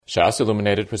Shas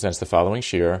Illuminated presents the following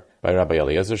shir by Rabbi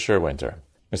Eliezer Sherwinter.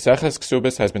 Meseches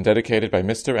Kesubos has been dedicated by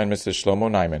Mr. and Mrs. Shlomo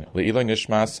Naiman, Le'iloi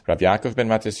Nishmas, Rav Yaakov ben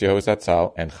Matisyahu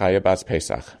Zatzal, and Chaya Bas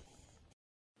Pesach.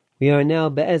 We are now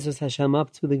Be'ezras Hashem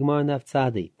up to the Gemara Daf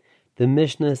Tzadi. The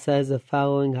Mishnah says the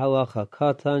following halacha: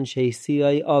 Katan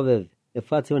sheisiyai aviv.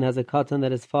 If let's say one has a katan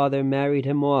that his father married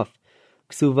him off,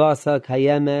 Ksuvasa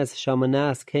kayemes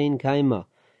shamanas kein kaima.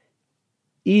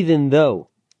 Even though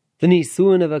the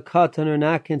nisuin of a katan are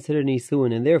not considered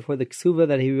nisuin, and therefore the ksuva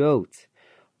that he wrote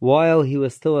while he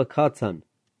was still a katan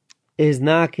is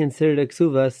not considered a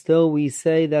ksuva, still we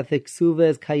say that the ksuva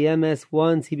is kayemes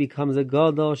once he becomes a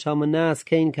gadol shamanas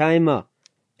kein kaima.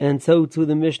 And so too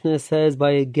the Mishnah says by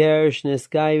a ger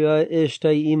shneskaira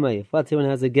ishtay imay. If let's say one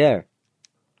has a ger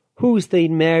who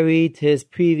stayed married to his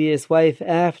previous wife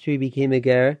after he became a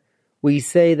ger, we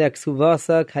say that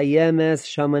ksuvasa kayemes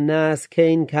shamanas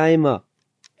kein kaima.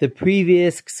 The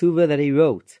previous ksuva that he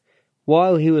wrote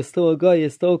while he was still a guy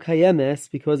is still kayemes,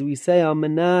 because we say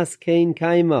amanas kein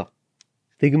kaima.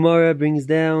 The Gemara brings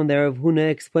down that Rav Huna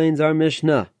explains our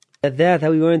Mishnah that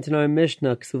we learned in our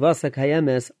Mishnah, ksuvasa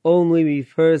kayemes only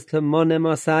refers to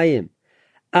monem asayim.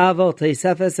 Aval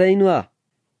teisefes einla.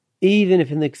 Even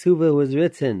if in the ksuva was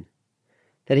written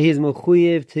that he is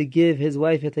mechuyev to give his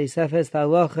wife a teisefes, the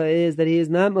halacha is that he is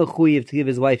not mechuyev to give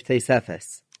his wife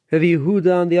teisefes. Rav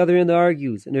Yehuda on the other end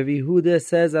argues, and Rav Yehuda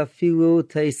says afilu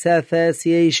teisefes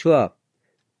yeshua,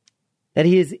 that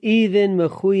he is even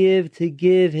mechuyev to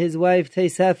give his wife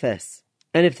teisefes.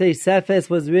 And if teisefes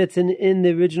was written in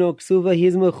the original ksuva, he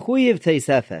is mechuyev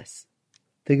teisefes.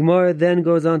 The Gemara then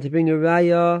goes on to bring a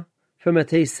raya from a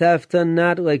teisefta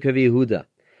not like Rav Yehuda.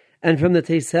 And from the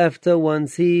teisefta one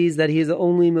sees that he is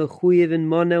only mechuyev in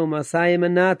moneh u'masayim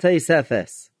and not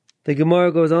teisefes. The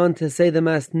Gemara goes on to say the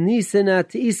masnisa not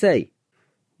isay.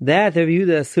 That Rav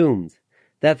Yehuda assumed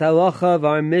that the halacha of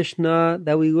our Mishnah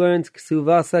that we learned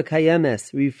ksuvasa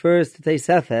kayemes refers to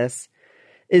teisefes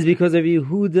is because Rav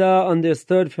Yehuda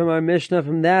understood from our Mishnah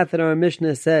that our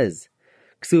Mishnah says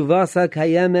ksuvasa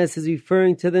kayemes is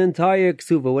referring to the entire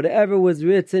ksuva, whatever was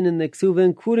written in the ksuva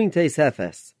including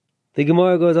teisefes. The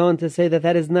Gemara goes on to say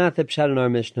that is not the pshat in our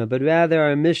Mishnah, but rather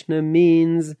our Mishnah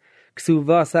means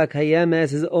ksuvasa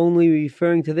kayemes is only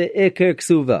referring to the ikar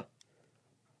ksuva.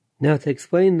 Now to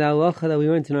explain the halacha that we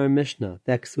learned in our Mishnah,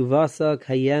 that ksuvasa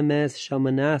kayemes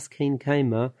shamanas kein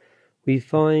kaima, we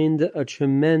find a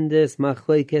tremendous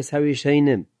machlekes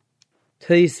harishonim.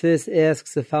 Tosfos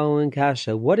asks the following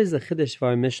kasha: what is the chiddush of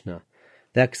our Mishnah?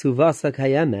 That ksuvasa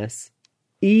kayemes,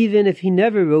 even if he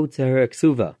never wrote to her a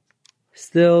ksuva,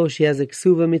 still she has a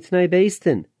ksuva mitnai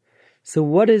beistin. So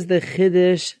what is the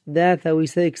chiddush that we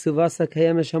say ksuvasa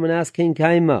kayemes shamanas kein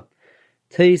kaima?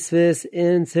 Tosfos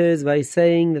answers by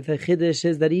saying that the chiddush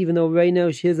is that even though right now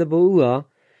she is a ba'ula,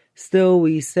 still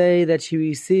we say that she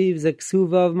receives a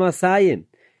ksuva of masayim.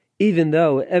 Even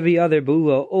though every other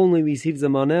ba'ula only receives a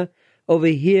mana, over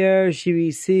here she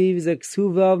receives a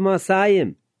ksuva of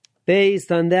masayim.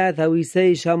 Based on that we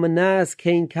say shamanas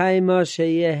kein kaima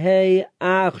sheyehei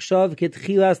achshav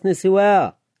ketchilas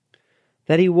nisuah,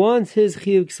 that he wants his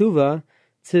chiyuv ksuva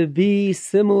to be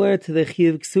similar to the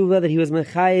chiyuv ksuva that he was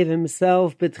mechayev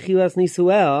himself betchilas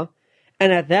nisuah,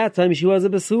 and at that time she was a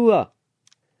basula.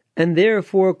 And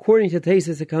therefore, according to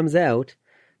Tosfos, it comes out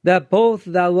that both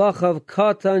the halacha of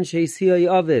katan sheisiyai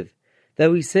aviv,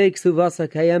 that we say ksuvasa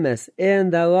kayemes,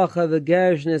 and the halacha of a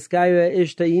ger shneskaira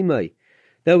ishtay imay,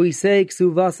 that we say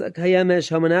ksuvasa kayemes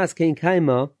shamanas kein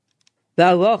kaima, the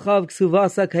halacha of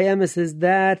ksuvasa kayemes is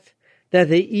that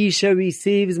the isha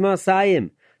receives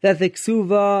masayim, that the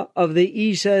ksuva of the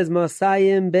isha is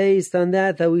masayim. Based on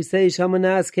that we say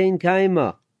shamanas kein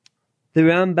kaima. The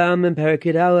Rambam in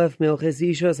Parakid Aleph Milches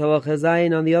Ishos Halacha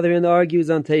Zayin on the other end argues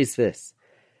on Tosfos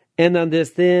and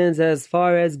understands as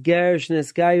far as ger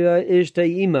shneskaira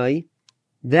ishtay imay,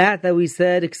 that we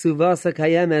said ksuvasa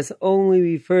kayemes only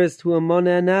refers to a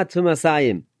mana, not to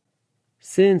masayim.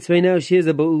 Since right now she is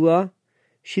a ba'ula,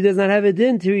 she does not have a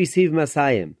din to receive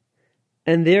masayim,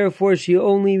 and therefore she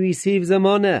only receives a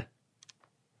mana.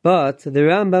 But the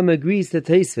Rambam agrees to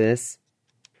Tosfos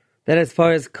that as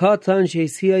far as katan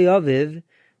sheisiyai aviv,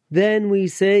 then we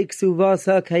say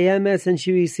ksuvasa kayemes and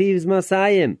she receives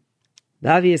masayim. The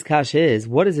obvious kasha is,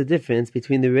 what is the difference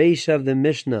between the reisha of the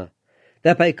Mishnah,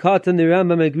 that by katan the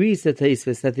Rambam agrees to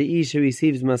Tosfos that the isha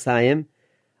receives masayim,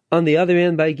 on the other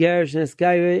hand by ger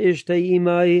shneskaira ishtay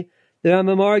imay, the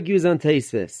Rambam argues on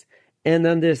Tosfos and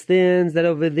understands that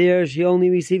over there she only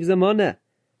receives a mana.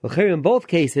 In both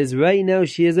cases, right now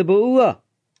she is a ba'ula.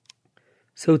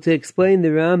 So to explain the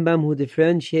Rambam who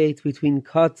differentiates between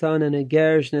katan and a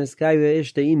ger shneskaira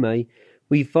ishtay imay,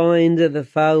 we find the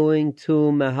following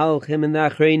two Mahalchim and the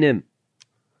Achreinim.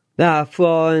 The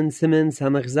Hafla in Siman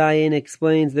Samach Zayin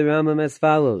explains the Rambam as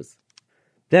follows: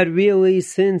 that really,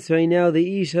 since right now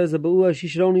the Isha is a Ba'ua, she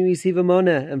should only receive a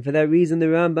Mana, and for that reason the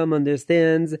Rambam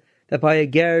understands that by a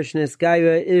Gerish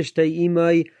Neskaira Ishta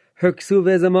Imai, her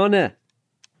Ksuva is a Mana.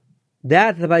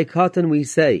 That by Katan we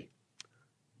say,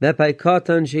 that by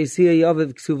Katan Sheisiya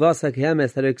Yaviv Ksuvasa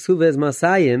Kehemes, that her Ksuva is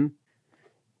Masayim,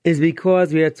 is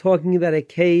because we are talking about a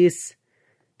case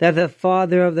that the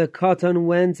father of the Katan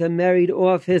went and married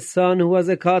off his son who was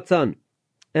a Katan.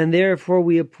 And therefore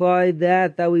we apply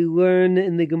that we learn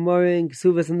in the Gemara in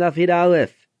Kesubos and Daf Yud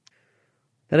Aleph,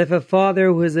 that if a father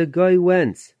who is a goy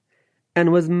went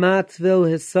and was matvil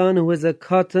his son who is a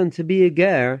Katan to be a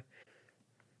ger,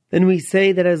 then we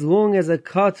say that as long as a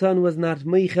Katan was not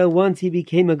meicha once he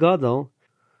became a gadol,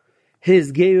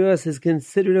 his gerus is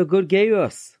considered a good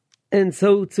gerus. And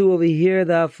so too over here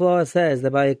the Hafla says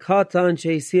that by a Katan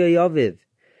sheisiya yaviv,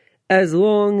 as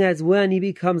long as when he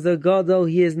becomes a gadol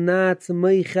he is not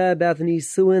meicha about the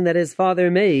nisuin that his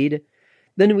father made,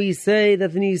 then we say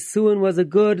that the nisuin was a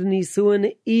good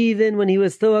nisuin even when he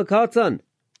was still a Katan.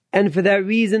 And for that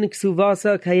reason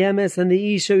Ksuvasa Kayemes and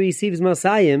the Isha receives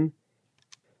Masayim,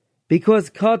 because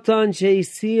Katan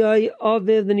sheisiya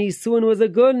yaviv, the nisuin was a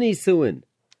good nisuin,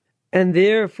 and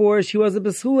therefore she was a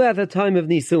Besua at the time of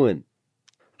nisuin.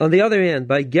 On the other hand,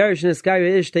 by Gerish Neskaira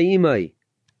Ishta Imai,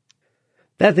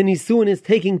 that the nisuin is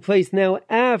taking place now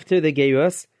after the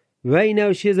gerus, right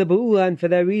now she is a Ba'ula, and for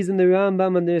that reason the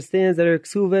Rambam understands that her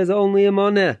Ksuva is only a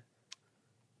Moneh.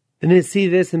 The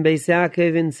Nesivis in Beis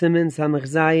Yaakov in Siman Samach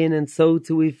Zayin, and so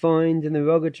too we find in the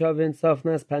Rogachav in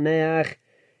Sofnas Paneach,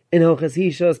 in Hochas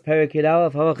Ishos Perek Yud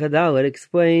Aleph Halacha Dalet,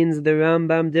 explains the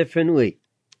Rambam differently.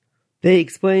 They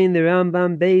explain the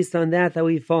Rambam based on that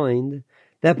we find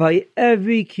that by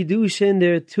every Kiddushin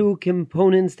there are two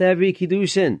components to every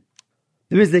Kiddushin.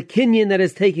 There is the kinyan that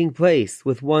is taking place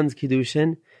with one's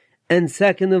Kiddushin, and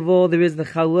second of all, there is the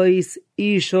Chalois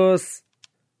Ishos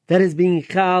that is being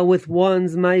chal with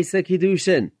one's Maisa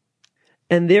Kiddushin.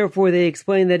 And therefore they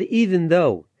explain that even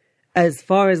though, as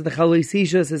far as the Chalois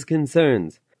Ishos is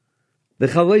concerned, the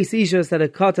Chalois Ishos that a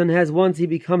Katan has once he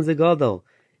becomes a Gadol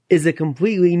is a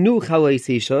completely new Chalois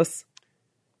Ishos,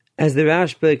 as the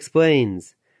Rashba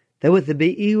explains, that with the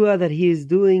Be'ila that he is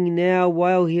doing now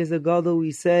while he is a Gadol,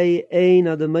 we say, Ein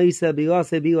Adamaisa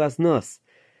Bilase Bilas Nos.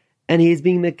 And he is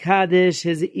being Mekadesh,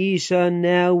 his Isha,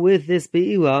 now with this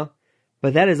Be'ila,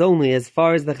 but that is only as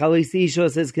far as the Chalois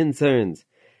Ishos is concerned.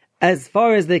 As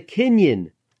far as the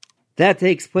Kinyan, that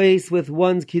takes place with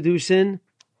one's Kiddushin,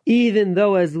 even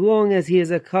though as long as he is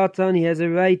a Katan, he has a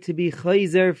right to be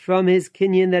Chayzer from his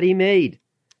Kinyan that he made.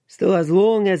 Still, as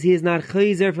long as he is not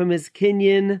Chayzer from his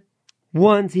Kinyan,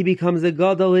 once he becomes a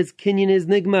Gadol, his Kinyan is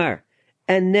Nigmar.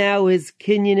 And now his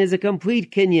Kinyan is a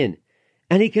complete Kinyan.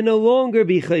 And he can no longer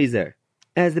be Chayzer.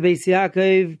 As the Beis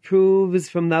Yaakov proves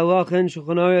from the Halacha and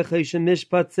Shulchan Aruch Choshen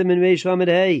Mishpat Siman Reish Lamed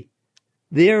Hey.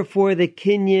 Therefore, the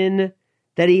Kinyan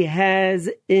that he has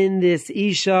in this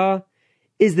Isha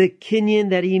is the Kinyan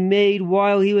that he made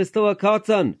while he was still a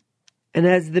Katan. And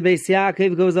as the Beis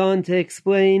Yaakov goes on to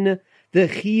explain, the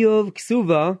Chiyuv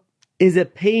Ksuva is a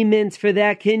payment for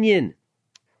that Kinyan.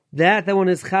 That one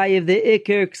is Chayiv, the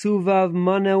Iker Ksuva of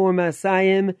Mana or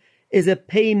Masayim, is a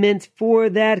payment for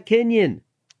that Kinyan.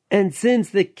 And since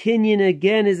the Kinyan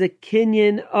again is a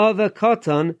Kinyan of a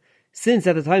Katan, since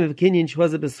at the time of Kinyan she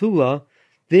was a Besula,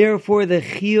 therefore the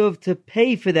Chiyuv to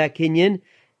pay for that Kinyan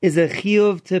is a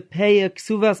Chiyuv to pay a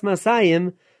Ksuvas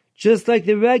Masayim, just like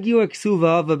the regular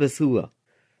Ksuva of a Besula.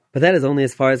 But that is only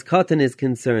as far as Katan is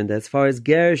concerned, as far as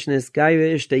Gerish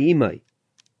Neskaira Ishta Imai.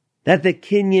 That the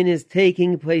Kinyan is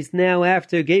taking place now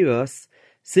after Geros,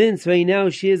 since right now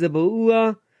she is a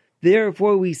Ba'ula,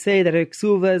 therefore we say that her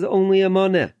Ksuva is only a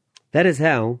Moneh. That is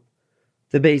how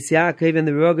the Beis Yaakov and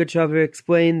the Rogachover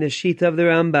explain the Shita of the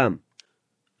Rambam.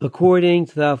 According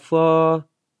to the Hafla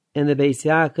and the Beis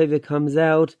Yaakov, it comes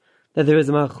out that there is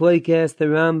a Machlokes, the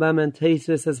Rambam and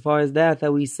Tosfos, as far as that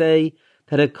we say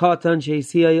that a Katan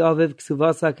sheisiya yaviv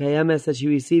Ksuvasa Kayemes, that she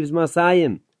receives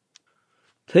Masayim.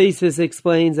 Tosfos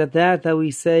explains that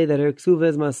we say that her Ksuva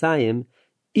is Masayim,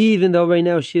 even though right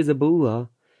now she is a Ba'ula,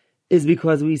 is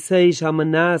because we say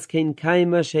Shamanas Kein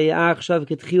Kaima She'achshav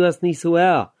Ketchilas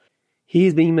Nisuah. He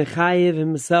is being Mechayiv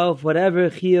himself, whatever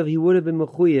Chiyav he would have been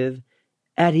Mechuyev,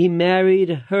 and he married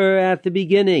her at the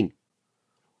beginning,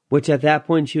 which at that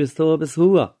point she was still a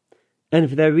Besula. And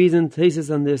for that reason,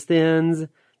 Tosfos understands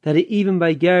that even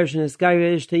by Gerish and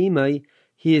Neskaira Ishta Imai,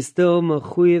 he is still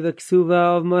Mechuyev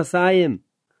Ksuva of Masayim.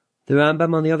 The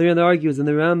Rambam, on the other hand, argues, and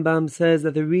the Rambam says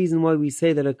that the reason why we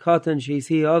say that a Katan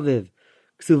Sheisiya Aviv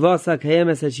ksuvasa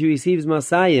kayemes that she receives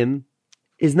Masayim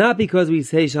is not because we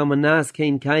say Shamanas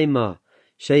Kein Kaima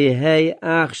Sheyehei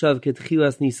Achshav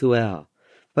Ketchilas Nisueha,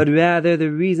 but rather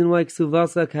the reason why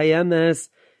ksuvasa kayemes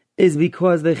is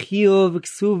because the chiyuv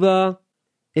ksuva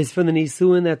is from the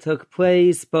nisuin that took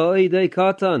place ba'oidei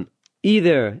katan.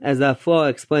 Either, as the Afla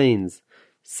explains,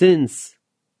 since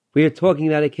we are talking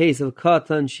about a case of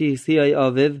katan sheisiyai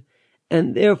aviv,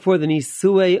 and therefore the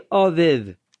nisuei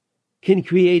aviv can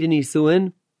create a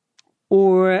nisuin,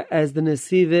 or as the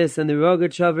Nesivis and the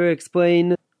Rogachover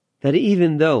explain, that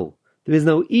even though there is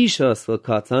no ishas for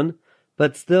katan,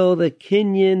 but still the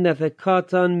kinyan that the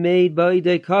katan made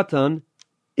ba'oidei katan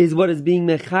is what is being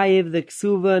mechayev the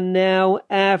ksuva now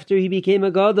after he became a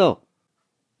gadol.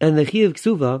 And the chiyuv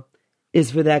ksuva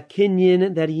is for that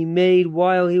kinyan that he made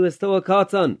while he was still a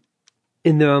katan.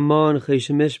 In the Ramon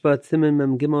Choshen Mishpat Siman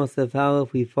Mem Gimel Sef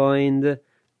Aleph we find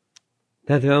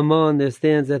that the Ramon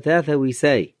understands that we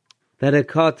say that a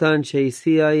katan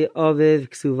sheisiyai aviv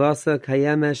ksuvasa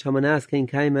kayemesh hamanas ken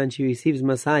kaiman she receives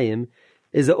Masayim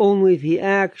is only if he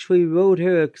actually wrote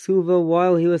her a ksuva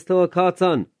while he was still a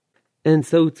katan. And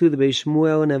so too the Beis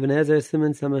Shmuel and Even HaEzer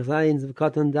Siman Samach Zayin of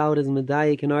Katan Daud is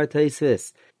Medayik and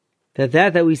Artaisvis.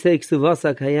 That we say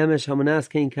Ksuvasa Kayemesh Hamanas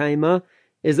Kein Kaima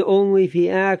is only if he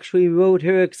actually wrote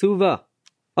her a Ksuva.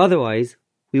 Otherwise,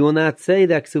 we will not say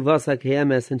that Ksuvasa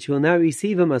Kayemes and she will not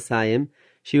receive a Masayim,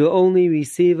 she will only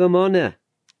receive a Moneh.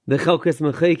 The Chalkas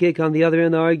Mechekek on the other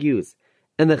end argues,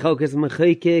 and the Chalkas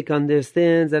Mechekek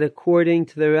understands that according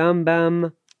to the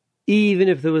Rambam, even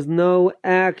if there was no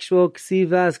actual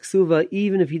ksivas ksuva,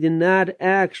 even if he did not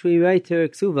actually write her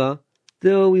ksuva,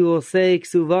 still we will say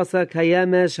ksuvasa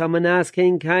kayemesh hamanas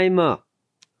kein kaima.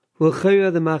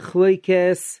 L'chayra the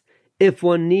machloikes, if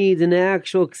one needs an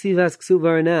actual ksivas ksuva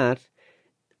or not,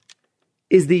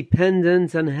 is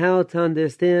dependent on how to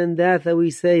understand that we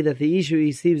say that the issue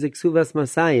receives a ksuvas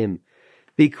masayim,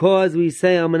 because we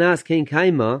say hamanas kein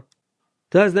kaima.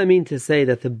 Does that mean to say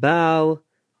that the Baal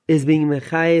is being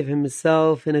mechayev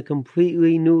himself in a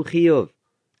completely new chiyuv?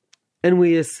 And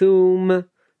we assume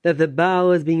that the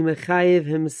Baal is being mechayev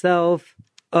himself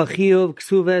a chiyuv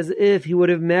ksuva as if he would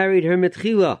have married her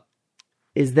mitchila.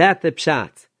 Is that the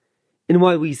pshat? And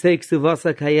why we say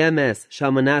ksuvasa kayemes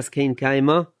shamanas kein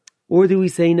kaima? Or do we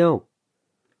say no?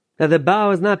 That the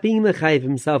Baal is not being mechayev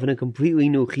himself in a completely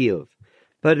new chiyuv,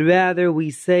 but rather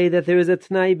we say that there is a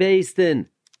t'nai based in.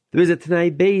 There is a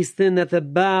t'nai based in that the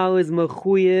Baal is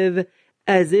mechuyev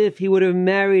as if he would have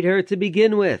married her to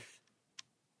begin with.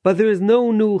 But there is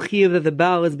no new chiyuv that the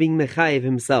Baal is being mechayev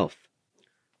himself.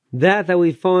 That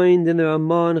we find in the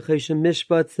Ramon Choshen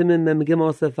Mishpat Siman Mem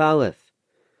Gimel Sef Aleph.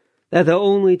 That the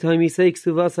only time we say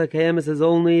ksuvasa kayemes is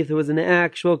only if there was an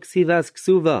actual ksivas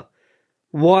ksuva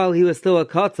while he was still a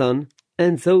katan,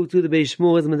 and so too the Beis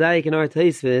Shmuel is Medayik and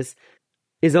Artaisvis,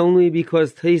 is only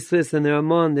because Taisvis and the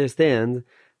Ramon understand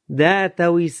that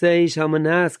we say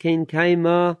Shamanas Kein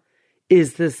Kaima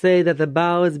is to say that the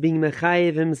Baal is being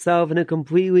mechayev himself in a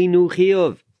completely new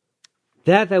chiyuv.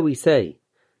 That we say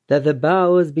that the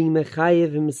Baal is being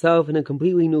mechayev himself in a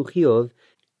completely new chiyuv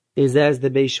is as the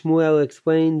Beis Shmuel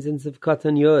explains in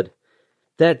Sivkatan Yod,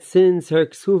 that since her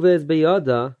ksuva is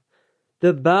beyada,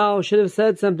 the Baal should have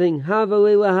said something,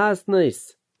 Havalei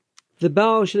lahasnais. The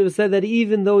Baal should have said that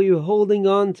even though you're holding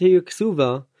on to your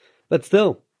ksuva, but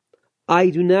still, I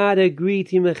do not agree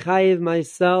to mechayev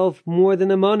myself more than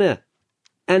a moneh.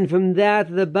 And from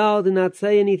that, the Baal did not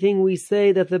say anything. We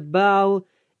say that the Baal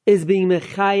is being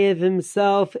mechayev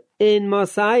himself in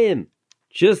Masayim,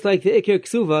 just like the Iker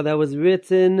Ksuva that was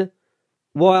written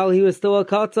while he was still a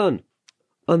katan.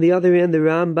 On the other hand, the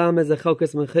Rambam, as a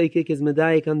Chalkas Mechekek, is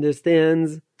Medayik,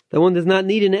 understands that one does not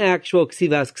need an actual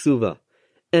Ksivas Ksuva.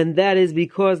 And that is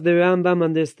because the Rambam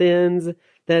understands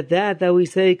that we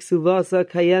say Ksuvasa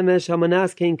Kayemesh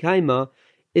Hamanas Kein Kaima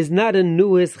is not a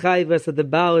newest chayvas that the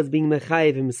Baal is being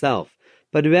mechayev himself,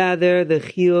 but rather the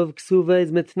chiyuv ksuva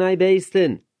is mitnai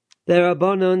beistin. The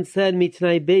Rabbanon said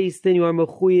mitnai beistin, you are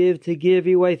mechuyev to give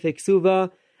your wife a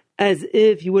ksuva as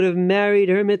if you would have married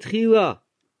her mitchila.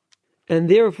 And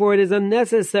therefore it is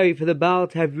unnecessary for the Baal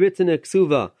to have written a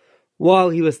ksuva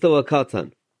while he was still a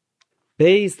katan.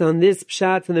 Based on this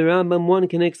pshat in the Rambam, one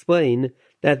can explain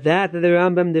that the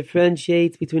Rambam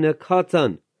differentiates between a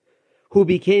katan who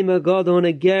became a gadol on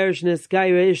a gersh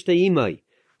neskaira ishtaimai,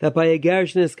 that by a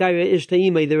gersh neskaira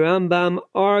ishtaimai, the Rambam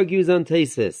argues on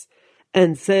Taisis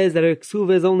and says that her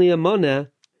ksuva is only a moneh,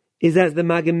 is as the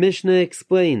Magid Mishnah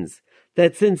explains,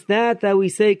 that since that we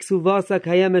say ksuvasa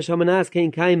kayemesh hamanas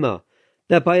kein kaima,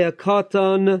 that by a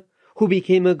katan who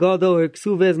became a gadol, her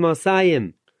ksuva is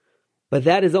masayim, but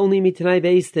that is only mitnai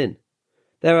beistin.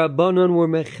 that Rabbanon were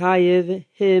mechayev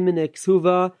him in a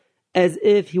ksuva as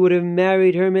if he would have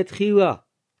married her metchila.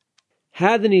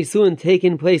 Had the nisuin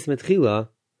taken place metchila,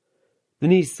 the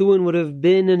nisuin would have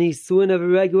been a nisuin of a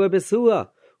regular besula,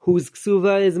 whose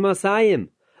ksuva is masayim.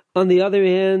 On the other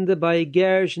hand, by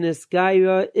gersh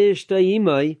neskaira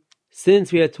ishtayimai,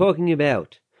 since we are talking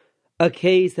about a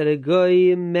case that a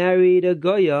goy married a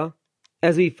goya,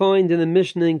 as we find in the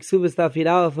Mishnah in Kesubos Tafid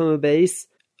Aleph from a base,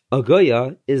 a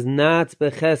goya is not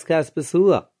becheskas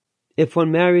besula. If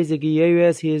one marries a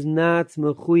geyeres, he is not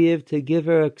mechuyev to give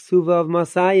her a ksuva of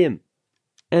masayim.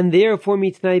 And therefore,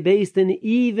 mitnai beistin,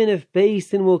 even if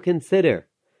beistin will consider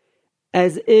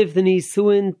as if the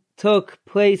nisuin took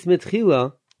place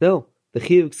mitchila, no, the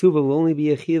chiyuv ksuva will only be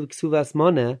a chiyuv ksuva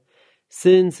asmana,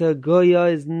 since a goya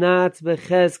is not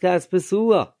becheskas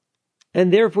besula.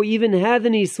 And therefore, even had the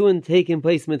nisuin taken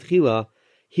place mitchila,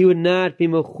 he would not be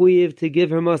mechuyev to give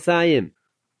her masayim.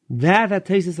 That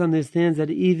Taisus understands that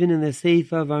even in the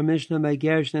Seifa of our Mishnah by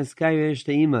Gersh Neskaira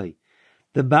Ishta'imai,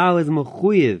 the Baal is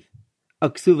mechuyev a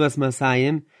ksuvas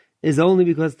masayim, is only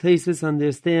because Taisus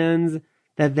understands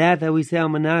that we say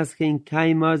Almanaske in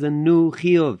Kaima is a new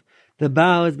chiyuv. The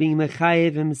Baal is being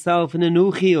mechayev himself in a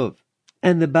new chiyuv.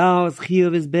 And the Baal's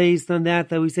chiyuv is based on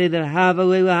that we say that Hava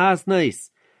Leila Hasnais.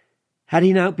 Had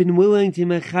he not been willing to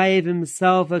mechayev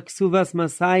himself a ksuvas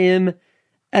masayim,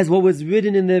 as what was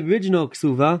written in the original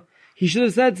ksuva, he should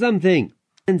have said something.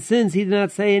 And since he did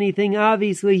not say anything,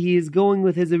 obviously he is going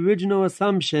with his original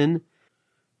assumption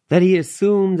that he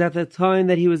assumed at the time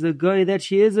that he was a goy that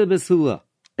she is a besula.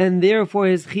 And therefore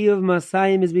his chiyuv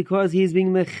masayim is because he is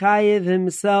being mechayev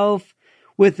himself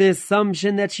with the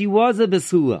assumption that she was a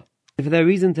besula. And for that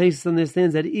reason, Taisus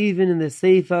understands that even in the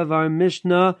Seifa of our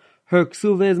Mishnah, her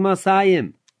ksuva is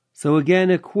masayim. So again,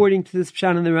 according to this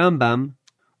pshat in the Rambam,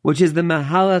 which is the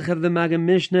Mahalach of the Maggid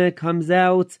Mishnah, comes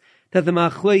out that the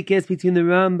machlokes between the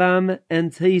Rambam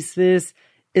and Taisus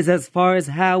is as far as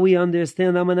how we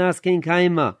understand Amanaske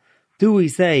Kaima. Do we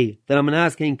say that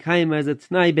Amanaske Kaima is a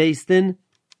Tnai Beistin,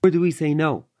 or do we say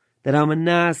no, that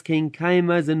Amanaske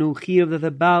Kaima is a Nuchiv that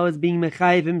the Baal is being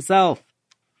Mechayiv himself?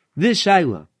 This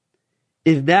Shaila,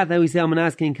 if that we say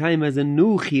Amanaske Kaima is a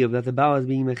Nuchiv that the Baal is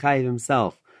being Mechayiv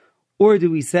himself, or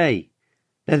do we say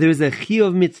that there is a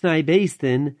chiyuv mitnai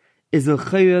beistin, is a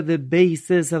chayra the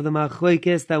basis of the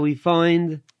machlokes that we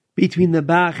find between the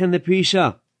Bach and the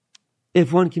Prisha.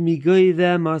 If one can be goyve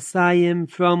masayim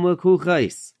from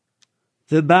lekuchais,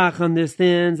 the Bach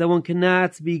understands that one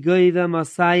cannot be goyve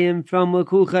masayim from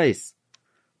lekuchais.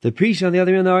 The Prisha on the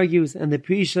other hand argues, and the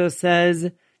Prisha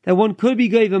says that one could be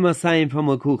goyve masayim from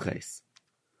lekuchais.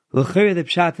 The chayra the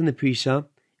pshat in the Prisha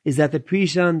is that the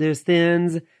Prisha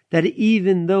understands that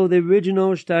even though the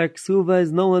original Shtar Ksuva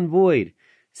is null and void,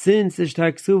 since the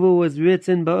Shtar Ksuva was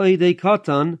written by Oidei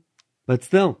Katan, but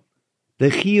still, the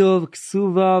Chiyuv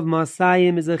Ksuva of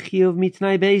Masayim is a Chiyuv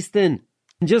Mitnai Beistin.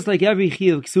 And just like every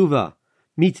Chiyuv Ksuva,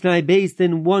 Mitnai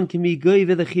Beistin, one can be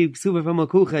goyve the Chiyuv Ksuva from a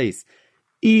Kuches,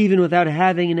 even without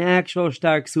having an actual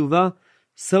Shtar Ksuva,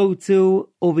 so too,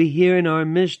 over here in our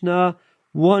Mishnah,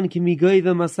 one can be goyve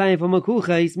Masayim from a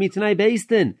Kuches, Mitnai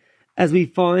Beistin, as we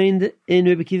find in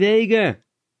Rabbi Kiva.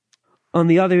 On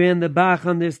the other hand, the Bach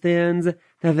understands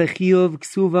that the chiyuv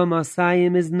ksuva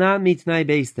masayim is not mitnai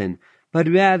beistin, but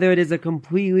rather it is a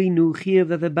completely new chiyuv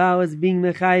that the Baal is being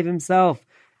mechayiv himself.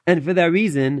 And for that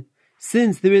reason,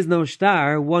 since there is no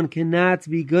shtar, one cannot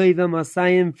be goyva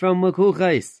masayim from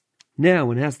lekuchais. Now,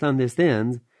 one has to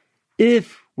understand,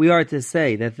 if we are to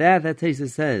say that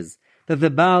Taisus says that the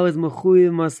Baal is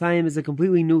mechuyev masayim is a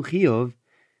completely new chiyuv,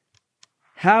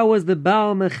 how was the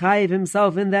Baal mechayiv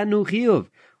himself in that new chiyuv?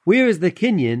 Where is the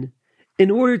kinyan in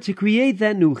order to create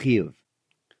that new chiyuv?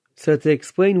 So to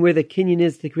explain where the kinyan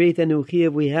is to create that new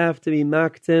chiyuv, we have to be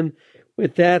maktim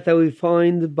with that we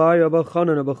find by Rabbi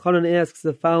Chanan. Rabbi Chanan asks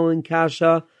the following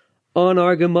kasha on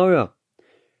our Gemara.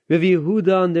 Rav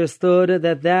Yehuda understood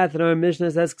that in our Mishnah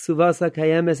says Ksuvasa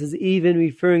Kayemes is even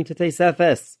referring to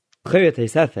Teisefes.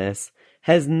 Teisefes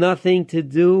has nothing to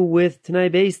do with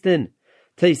Tnai Beistin.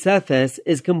 Teisefes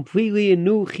is completely a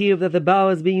new chiyuv that the Baal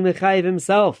is being mechayiv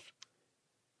himself.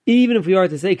 Even if we are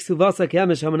to say Ksuvasa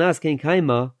Kayemes Hamanaske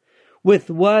Kaima, with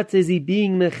what is he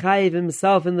being mechayiv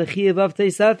himself in the chiyuv of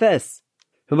Teisefes?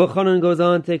 Rabbi Chanan goes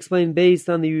on to explain based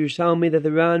on the Yerushalmi that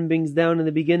the Ran brings down in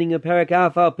the beginning of Parak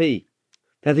Afalpi,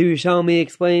 that the Yerushalmi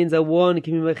explains that one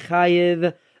can be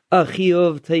mechayiv a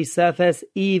chiyuv Teisefes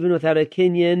even without a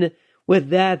kinyan, with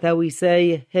that we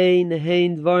say Hein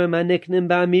Dvarim Haniknim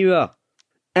Ba'amira.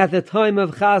 At the time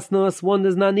of Chasnos, one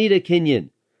does not need a kinyan.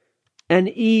 And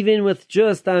even with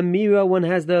just Amira, one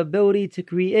has the ability to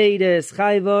create a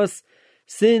eschayvos,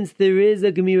 since there is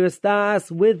a Gemiras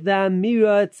Das with the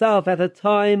Amira itself at the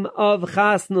time of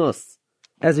Chasnus,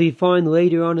 as we find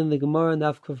later on in the Gemara and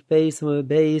Afkuf Beis and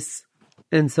Beis,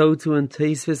 and so too in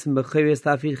Tosfos and Bechiris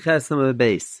Tafid Ches and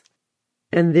Beis.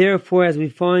 And therefore, as we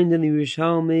find in the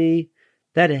Yerushalmi,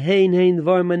 that Hein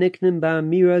Dvar Maniknim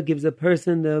Ba'amira gives a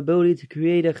person the ability to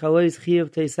create a Chalois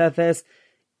Chiyuv Teisefes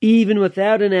even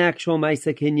without an actual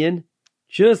Maisa Kinyan,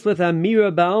 just with Amira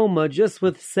Ba'alma, just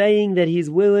with saying that he's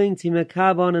willing to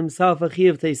makab on himself a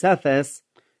Chiyuv Teisefes.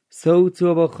 So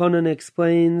too Abu Chanan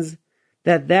explains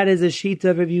that is a Shita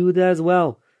of Rabbi Yehuda as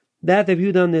well. That Rabbi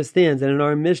Yehuda understands, and in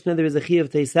our Mishnah there is a Chiyuv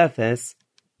Teisefes,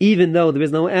 even though there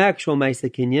is no actual Maisa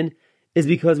Kinyan, is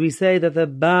because we say that the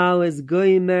Baal is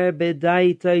goymer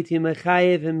b'daitai to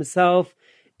mechayev himself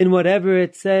in whatever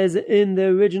it says in the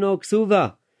original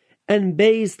ksuva. And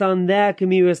based on that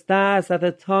Gemiras Das at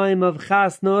the time of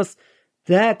Chasnos,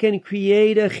 that can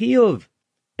create a chiyuv.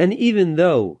 And even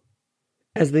though,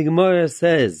 as the Gemara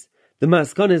says, the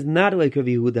Maskon is not like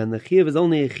Rabbi Yehuda, and the chiyuv is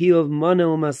only a chiyuv mana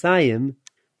u'masayim,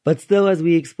 but still, as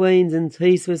we explained in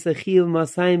Tosfos, a chiyuv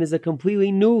masayim is a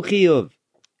completely new chiyuv.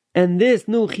 And this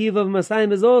new chiyuv of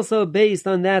Masayim is also based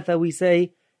on that we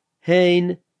say,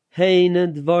 Hein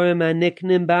dvarim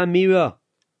aniknim ba'amira.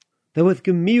 That with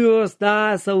Gemiros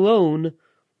Das alone,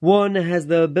 one has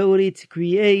the ability to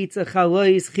create a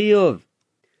chalois chiyuv.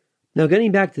 Now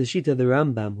getting back to the Shita of the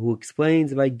Rambam, who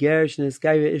explains by Gersh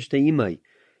Neskaira Ishta Imai,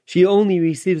 she only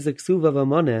receives a ksuv of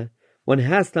Amoneh, one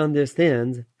has to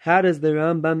understand, how does the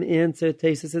Rambam answer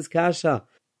Tosfos' kasha?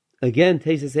 Again,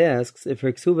 Tosfos asks, if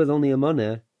her ksuv is only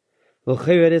Amoneh, well,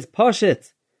 it is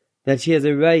poshit that she has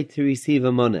a right to receive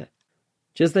a moneh.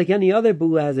 Just like any other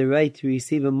bua has a right to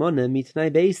receive a moneh mitnai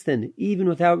beistin, even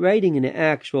without writing an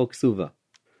actual ksuva.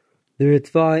 The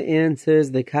Ritva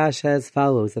answers the kasha as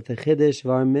follows, that the chiddush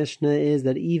of our Mishnah is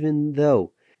that even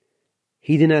though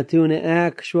he did not do an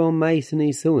actual mais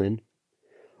nisuin,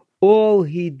 all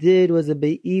he did was a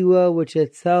be'iwa, which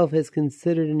itself is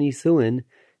considered an nisuin,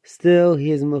 still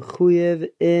he is mechuyev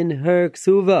in her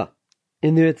ksuva.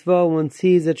 In the Ritva, one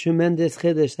sees a tremendous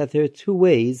chiddush that there are two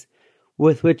ways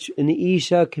with which an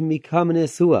Isha can become an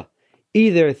Isua,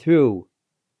 either through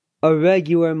a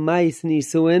regular mais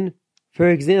nisuin, for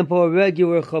example, a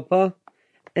regular chuppah,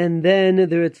 and then the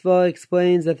Ritva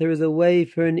explains that there is a way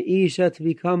for an Isha to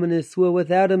become an Isua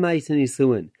without a mais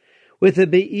nisuin. With a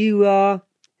be'ilah,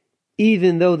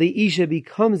 even though the Isha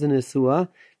becomes an Isua,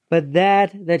 but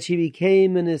that she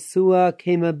became an Isua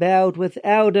came about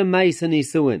without a mais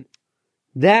nisuin.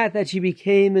 That she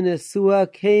became an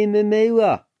Asua came in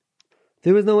Mela.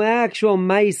 There was no actual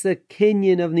Maisa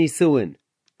Kinyan of Nisuin.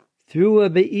 Through a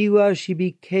Be'ilah, she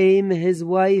became his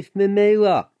wife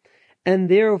Mimela. And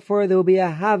therefore there will be a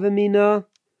Havamina,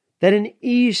 that an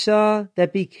Isha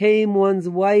that became one's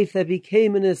wife, that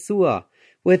became an Asua,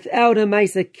 without a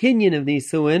Maisa Kinyan of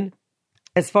Nisuin,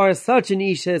 as far as such an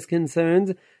Isha is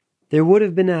concerned, there would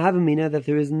have been a Havamina that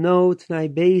there is no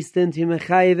T'nai based into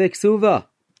Mechayev Eksuva.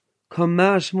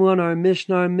 Kamashmu on our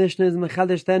Mishnah is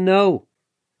Mechadash that no,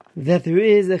 that there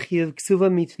is a Chiyuv Ksuva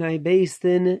mitnai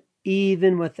beistin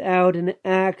even without an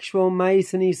actual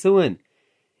mais nisuin.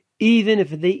 Even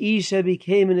if the Isha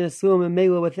became an Isuim and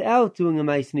Mela without doing a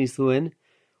mais nisuin,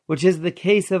 which is the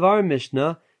case of our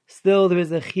Mishnah, still there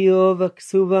is a Chiyuv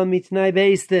Ksuva mitnai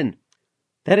beistin.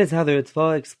 That is how the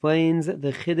Ritva explains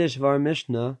the Chiddush of our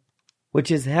Mishnah,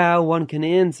 which is how one can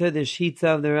answer the Shita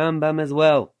of the Rambam as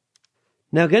well.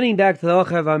 Now getting back to the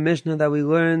Ochar of our Mishnah that we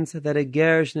learned that a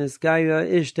Gersh Neskaira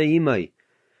Ishta Imai,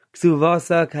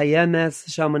 Ksuvasa Kayemes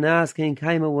Shalmanas Ken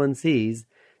Kaima, one sees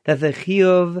that the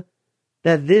Chiyuv,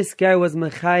 that this guy was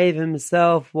Mechayev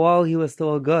himself while he was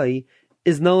still a guy,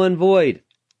 is null and void.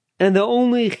 And the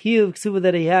only Chiyuv Ksuva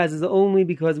that he has is only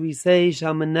because we say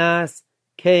Shalmanas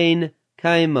Ken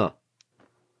Kaima.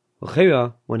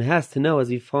 One has to know, as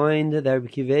we find that Rabbi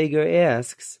Kiveger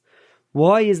asks,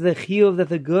 why is the chiyuv that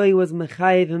the guy was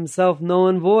mechayev himself null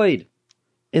and void?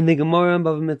 In the Gemara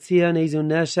of Metzia Nezu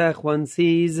Neshech, one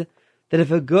sees that if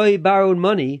a guy borrowed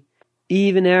money,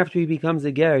 even after he becomes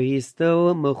a ger, he is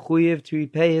still mechuyev to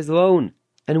repay his loan.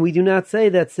 And we do not say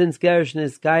that since gerish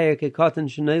neskayer kekatan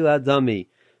shenayla dami,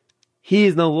 he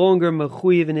is no longer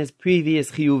mechuyev in his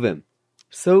previous chiyuvim.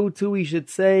 So too we should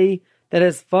say that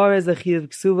as far as the chiyuv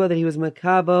ksuva that he was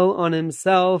makabo on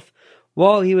himself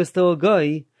while he was still a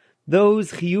guy,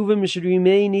 those chiyuvim should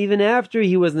remain even after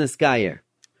he was neskayer.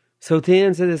 So to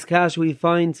answer this kasha, we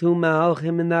find two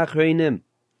mahalchim in the achreinim.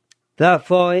 The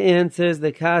Afar answers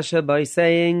the kasha by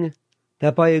saying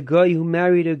that by a guy who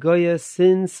married a goya,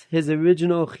 since his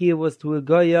original chiyuv was to a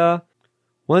goya,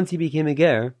 once he became a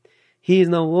ger, he is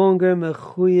no longer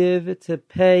mechuyev to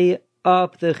pay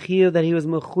up the chiyuv that he was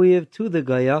mechuyev to the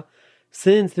goya,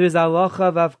 since there is halacha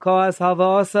of avkas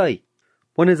halva asai.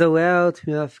 One is allowed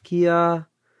to afkia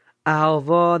a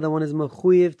halva that one is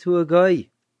mechuyev to a goy.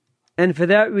 And for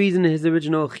that reason, his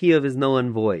original chiyuv is null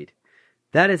and void.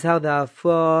 That is how the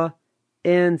Afra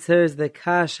answers the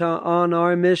kasha on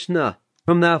our Mishnah.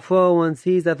 From the Afra, one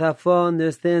sees that the Afra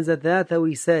understands that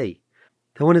we say,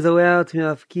 that one is allowed to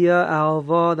afkia a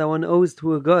halva that one owes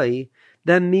to a goy.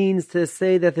 That means to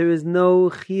say that there is no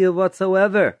chiyuv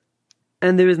whatsoever.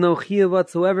 And there is no chiyuv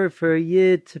whatsoever for a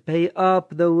yid to pay up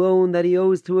the loan that he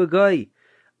owes to a goy.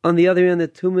 On the other hand, the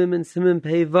Tumim and Siman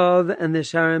Pei Vav and the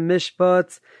Sharam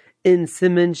Mishpat in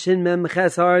Siman Shin Mem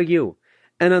Ches argue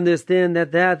and understand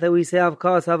that we say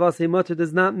avkas havasei mutter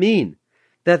does not mean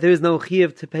that there is no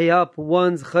chiyuv to pay up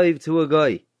one's chayv to a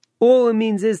goy. All it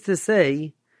means is to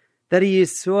say that a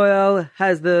Yisrael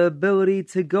has the ability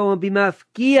to go and be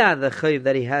mafkia the chayv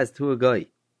that he has to a goy.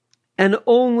 And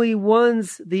only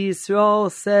once the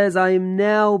Yisrael says, I am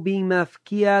now being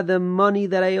mafkia the money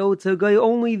that I owe to a goy,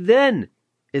 only then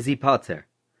is he pater.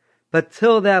 But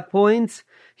till that point,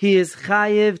 he is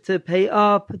chayiv to pay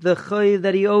up the chayv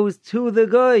that he owes to the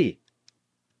goy.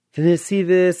 The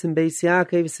Nesivis and Beis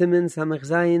Yaakov Siman Samech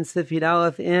Zayin Sifid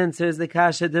Aleph answers the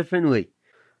kasha differently.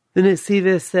 The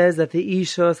Nesivis says that the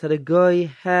ishos that a goy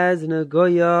has in a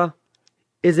goya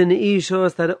is an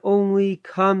ishos that only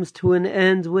comes to an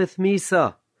end with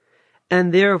misa.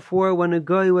 And therefore, when a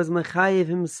goy was mechayiv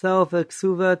himself a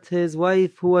ksuva to his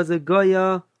wife who was a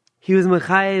goya, he was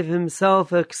mechayiv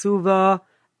himself a ksuva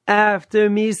after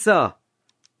misa.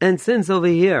 And since over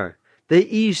here, the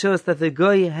ishos that the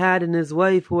goy had in his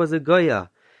wife who was a goya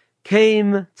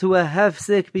came to a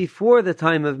hefsik before the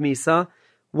time of misa,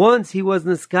 once he was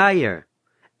niskayer.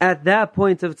 At that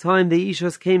point of time, the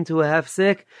ishos came to a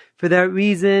hefsik. For that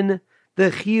reason,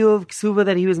 the chiyuv ksuva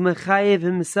that he was mechayiv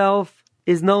himself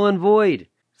is null and void.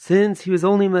 Since he was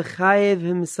only mechayiv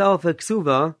himself a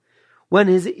ksuva, when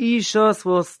his ishos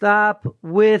will stop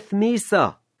with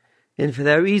misa. And for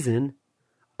that reason,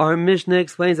 our Mishnah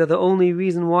explains that the only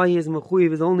reason why he is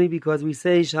mechuyev is only because we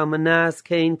say Shalmanas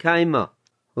Kain Kaima.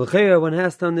 L'cheira, one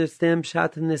has to understand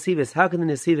Pshat and Nesivis. How can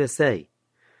the Nesivis say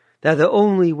that the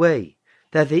only way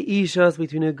that the ishas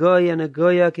between a goy and a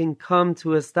goya can come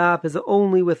to a stop is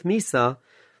only with misa?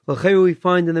 L'cheira, we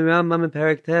find in the Rambam in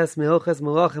Perek Tes Mehilchas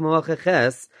Malachim Malacha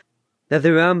Ches that the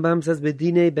Rambam says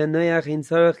Bedine ben Noach in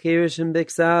Sarach Kerishim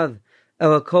Biksav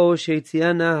Elakol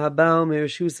Sheitziana Habal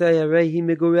Mershusay Arehi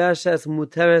Megurashas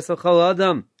Muteres Ochal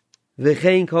Adam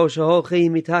V'chein Kol Shaholchi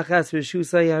Mitachas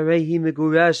Reshusay Arehi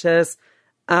Megurashas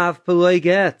Av Peloi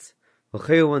Get.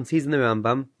 L'cheira, one sees in the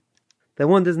Rambam that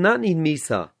one does not need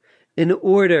misa in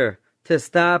order to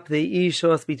stop the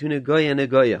ishos between a goy and a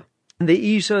goya. And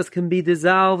the ishos can be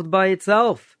dissolved by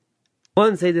itself.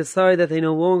 Once they decide that they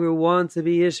no longer want to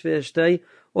be ish v'ishtay,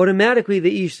 automatically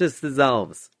the ishos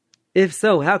dissolves. If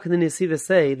so, how can the Nesiva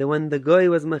say that when the goy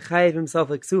was mechayev himself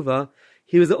a ksuva,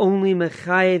 he was only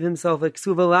mechayev himself a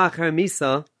ksuva lachar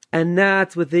misa, and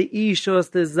not with the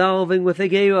ishos dissolving with a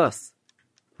geiros?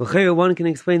 One can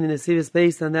explain the Nesivis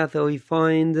based on that we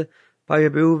find by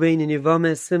Rabbi Reuven in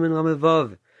Yevames Siman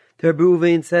Lamevav. The Rabbi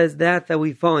Reuven says that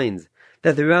we find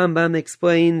that the Rambam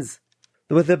explains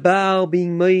that with the Baal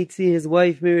being moitzi his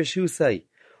wife Mirashusai,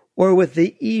 or with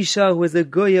the Isha who is a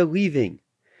goya leaving,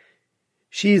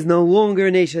 she is no longer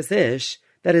an Eshes Ish.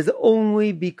 That is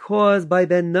only because by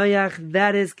Ben Noach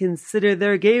that is considered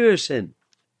their gerushin,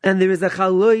 and there is a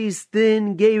chalois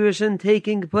din gerushin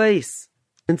taking place.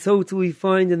 And so too we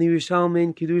find in the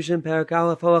Yerushalmi Kiddushin Perek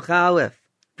Aleph Halach Aleph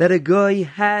that a goy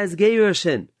has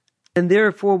gerushin, and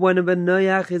therefore when a Ben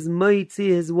Noach is moitzi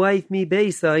his wife mi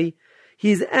beisai,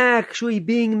 he's actually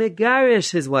being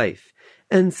megarish his wife.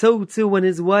 And so too when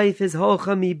his wife is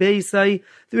holcha mi beisai,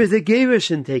 there is a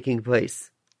gerushin taking place.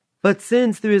 But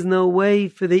since there is no way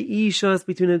for the ishos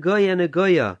between a goy and a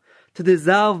goya to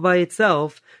dissolve by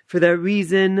itself, for that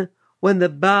reason, when the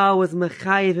Baal was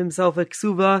mechayev himself a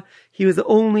ksuva, he was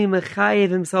only mechayev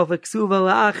himself a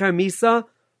ksuva la'achar misa,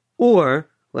 or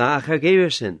la'achar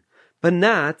gerushin, but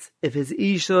not if his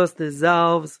ishos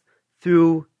dissolves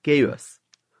through gerus.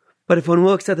 But if one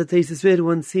looks at the Teisus Rid,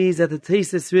 one sees that the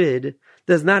Teisus Rid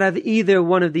does not have either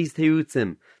one of these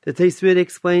terutzim. The Teisus Rid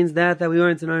explains that we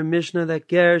learned in our Mishnah that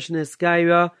Gersh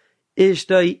Neskaira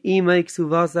Ishtay Imay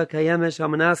Ksuvasa Kayemesh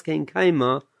Almanaske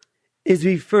Kaima is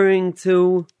referring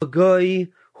to a guy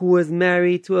who was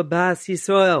married to a Bas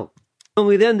Yisrael.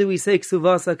 Only then do we say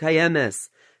Ksuvasa Kayemes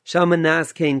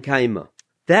Shalmanaske Kaima.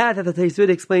 That the Teisus Rid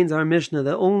explains our Mishnah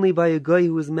that only by a guy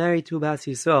who was married to a Bas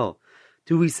Yisrael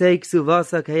do we say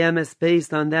Ksuvasa Kayemes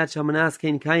based on that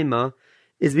Shalmanaske Kaima,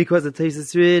 is because the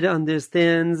Tosfos Rid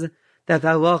understands that the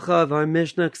halacha of our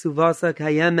Mishnah Ksuvasa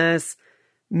Kayemes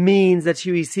means that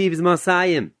she receives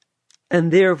Masayim.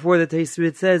 And therefore the Tosfos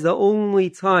Rid says the only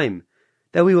time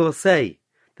that we will say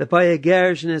that by a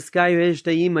Gerish and a Skyrish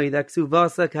Daimai that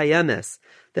Ksuvasa Kayemes,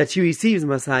 that she receives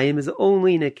Masayim, is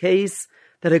only in a case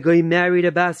that a guy married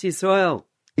a Bas Yisrael.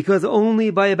 Because only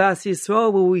by a Bas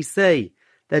Yisrael will we say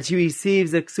that she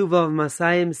receives a Ksuva of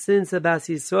Masayim, since a Bas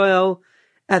Yisrael,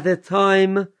 at the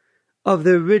time of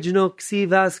the original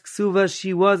Ksivas Ksuva,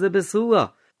 she was a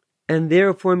Besula. And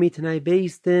therefore, Mitanai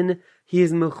Beistin, he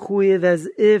is mechuyev as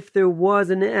if there was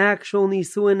an actual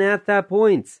Nisuin at that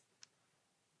point.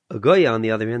 A Goya, on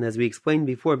the other hand, as we explained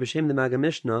before, B'Shem the Maga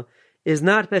Mishnah, is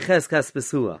not Becheskas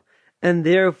Besula, and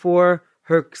therefore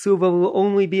her Ksuva will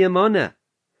only be a Mana.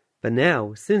 But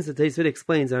now, since the Tosfos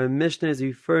explains our Mishnah is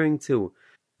referring to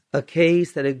a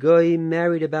case that a Goy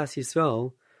married a Bas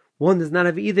Yisrael, one does not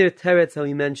have either teretz how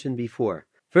we mentioned before.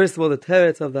 First of all, the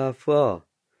teretz of the Afra,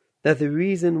 that the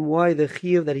reason why the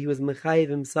chiyuv that he was mechayev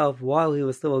himself while he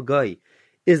was still a Goy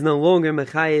is no longer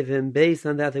mechayev him based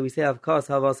on that we say Avkas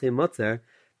Havase Mutzer,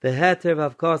 the heter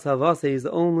of Avkas Havase is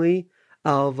only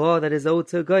Alva that is owed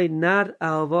to Goy, not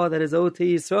Alva that is owed to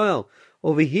Yisrael.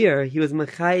 Over here, he was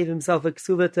mechayev himself a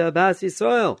ksuva to Abbas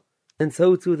Yisrael. And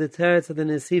so too the teretz of the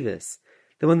Nesivis,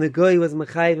 that when the Goy was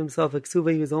mechayev himself a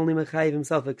ksuva, he was only mechayev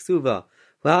himself a ksuva.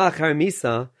 La'achar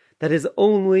misa, that is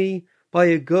only by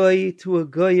a Goy to a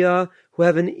Goya who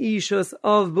have an ishus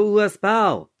of Bu'ulas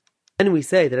Baal. And we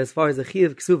say that as far as a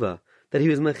Chiyav Ksuva, that he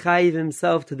was mechayev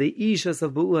himself to the ishus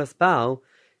of Bu'ulas Baal,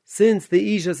 since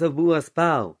the ishus of Bu'ulas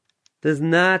Baal does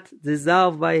not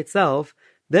dissolve by itself,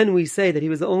 then we say that he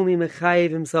was only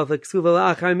mechayev himself a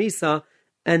ksuva la'achar misa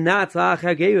and not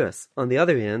la'achar gerus. On the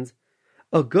other hand,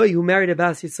 a guy who married a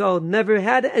Bas Yisrael never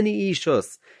had any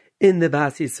ishus in the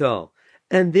Bas Yisrael,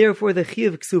 and therefore the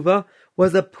chiyuv ksuva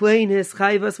was a plain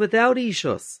hischayvas without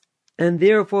ishus, and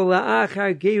therefore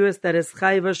la'achar gerus that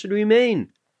hischayvas should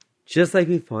remain. Just like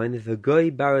we find if a guy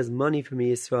borrows money from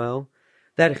Yisrael,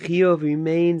 that chiyuv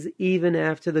remains even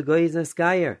after the guy is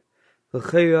neskayer.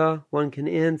 L'chira, one can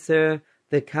answer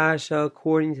the kasha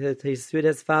according to the Tosfos Rid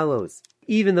as follows.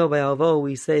 Even though by Alvo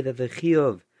we say that the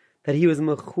chiyuv, that he was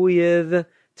mechuyev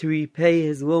to repay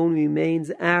his loan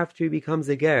remains after he becomes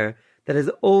a ger, that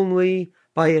is only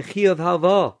by a chiyuv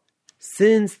halva.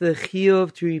 Since the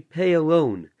chiyuv to repay a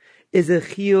loan is a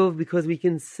chiyuv because we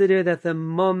consider that the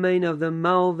mamein of the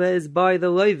malva is by the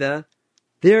loiva,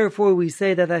 therefore we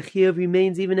say that the chiyuv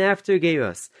remains even after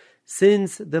gerus.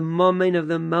 Since the mamein of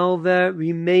the malva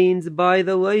remains by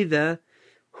the loiva,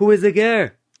 who is a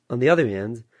ger? On the other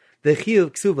hand, the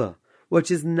chiyuv ksuva,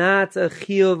 which is not a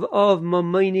chiyuv of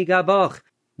mameini gabach,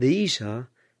 the isha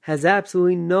has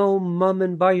absolutely no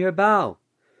mamen by her baal.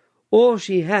 All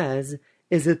she has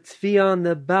is a tfiyah on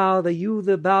the baal that you,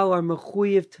 the baal, are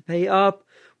mechuyev to pay up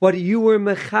what you were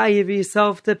mechayev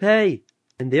yourself to pay.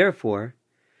 And therefore,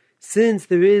 since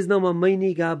there is no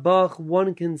mameini gabach,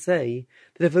 one can say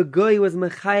that if a goy was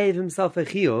mechayev himself a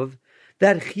chiyuv,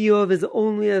 that chiyuv is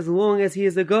only as long as he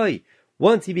is a goy.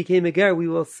 Once he became a ger, we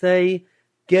will say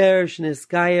ger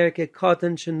shniskayer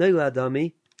kekatan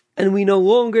shenoladami, and we no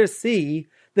longer see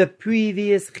the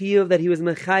previous chiyuv that he was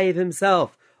mechayev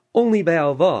himself. Only by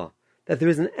alva, that there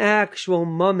is an actual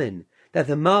mammon that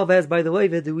the malva has by the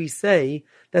loiva, do we say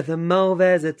that the malva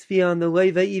has a tfiyah on the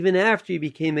loiva even after he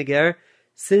became a ger,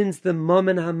 since the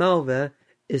mammon hamalva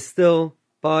is still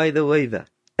by the loiva.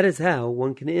 That is how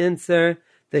one can answer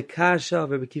the kasha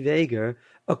of Rabbi Akiva Eiger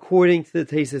according to the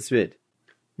Tosfos Rid.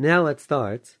 Now let's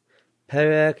start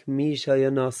Perek Misha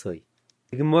Yanasoi.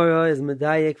 The Gemara is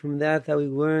medayek from that we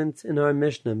learned in our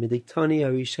Mishnah, Midiktani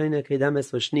Harishena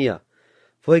Kedames Vashnia,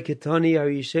 Voiketani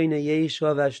Harishena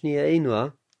Yeshua Vashnia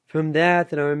Einua. From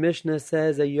that, our Mishnah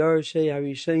says a Yarshe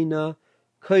Harishena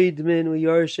Koidmin U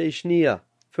Yarshe Shnia.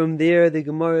 From there, the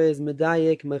Gemara is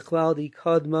medayek Mechaldi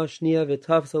Kadma Shnia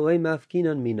V'Tav Salei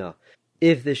Mafkinan Mina.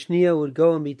 If the Shnia would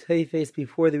go and be teifes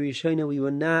before the Rishona, we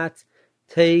would not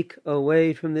take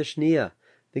away from the Shnia.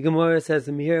 The Gemara says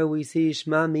from here we see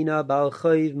Shma Mina Bal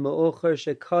Chayv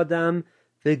Ma'ocher Shekadam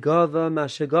V'Gava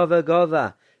Mashagava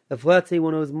Gava. If let's say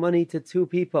one owes money to two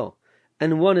people,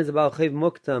 and one is a Bal Chayv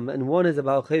Muktam, and one is a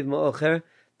Bal Chayv Ma'ocher,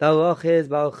 the halach is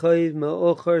Bal Chayv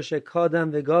Ma'ocher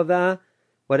Shekadam V'Gava.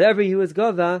 Whatever he was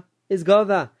Gava is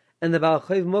Gava, and the Bal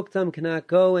Chayv Muktam cannot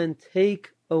go and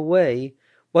take away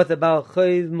what the Bal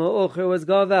Chayv Ma'ocher was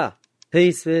Gava.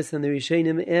 Tosfos and the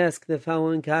Rishonim ask the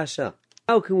following kasha.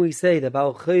 How can we say the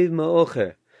Bal Chayv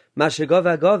Ma'ocher,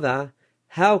 Mashagava Gava,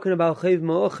 how can a Bal Chayv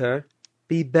Ma'ocher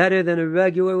be better than a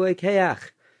regular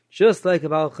Lekeach? Just like a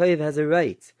Bal Chayv has a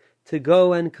right to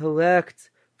go and collect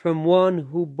from one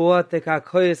who bought the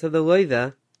karkoyos of the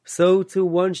loiva, so too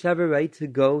one should have a right to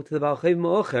go to the Baal Chayv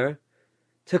Me'ocher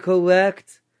to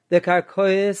collect the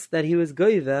karkoyos that he was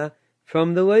goiva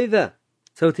from the loiva.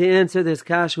 So to answer this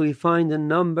kasha, we find a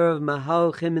number of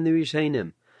mahalchim in the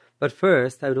Rishonim. But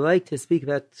first, I would like to speak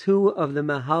about two of the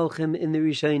mahalchim in the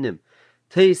Rishonim.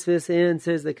 Tosfos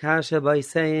answers the kasha by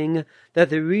saying that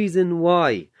the reason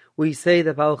why we say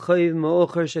that Baal Chayv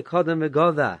Me'ocher shekadam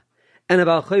v'gava and a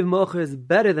Baal Chayv Me'ocher is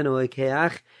better than a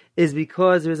Oikeach is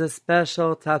because there is a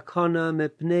special takana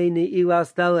mepnei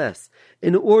ne'ilas deles,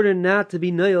 in order not to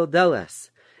be noil deles.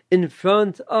 In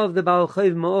front of the Baal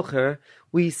Chayv Me'ocher,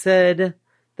 we said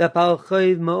that Baal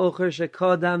Chayv Me'ocher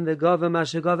shekadam v'gava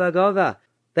mashegava gava.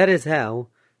 That is how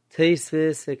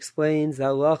Tosfos explains the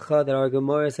halacha that our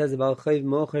Gemara says about Chayv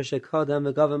Me'ocher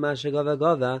shekadam v'gava mashegava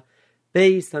gava,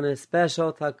 based on a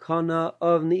special takana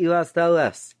of ne'ilas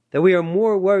deles, that we are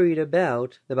more worried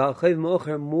about the Baal Chayv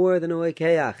Me'ocher more than a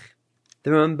Oikeach.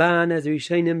 The Ramban, as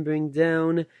Rishonim bring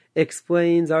down,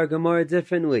 explains our Gemara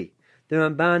differently. The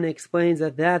Ramban explains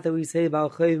that we say Baal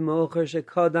Chayv Me'ocher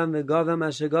shekadam v'gava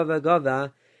mashegava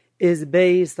gava is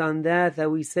based on that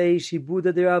we say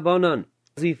Shibuda d'Rabbanan.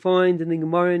 As we find in the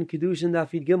Gemara in Kedushin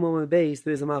Dafid Gimel base,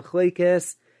 there is a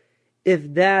machlekes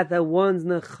if that one's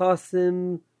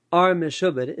nechasim are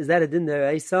meshubed, is that a din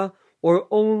deraisa or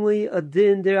only a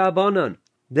din d'Rabbanan?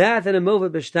 That and a milva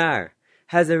b'shtar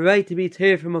has a right to be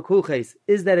teir from a kuches,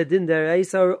 is that a din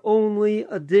deraisa or only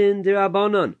a din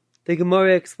d'Rabbanan? The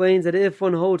Gemara explains that if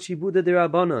one holds shibuda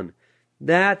d'Rabbanan,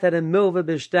 that a milva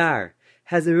b'shtar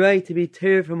has a right to be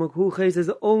teir from a kuches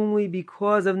is only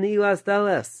because of nilas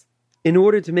deles. In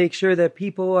order to make sure that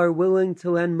people are willing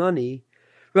to lend money,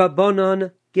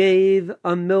 Rabbanan gave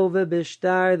a milva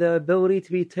b'shtar the ability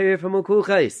to be teir from a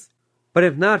kuches. But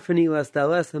if not for nilas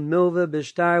deles, a milva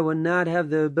b'shtar would not have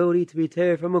the ability to be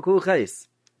teir from a kuches.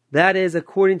 That is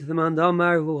according to the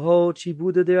mandamar who hold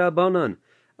shibuda d'Rabbanan.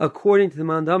 According to the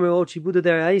mandamar who hold shibuda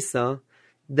d'Raisa,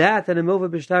 that a milva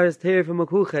b'shtar is teir from a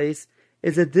kuches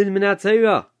is a din min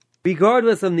haTorah,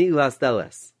 regardless of nilas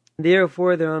deles.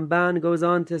 Therefore, the Ramban goes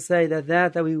on to say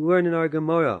that we learn in our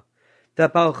Gemara,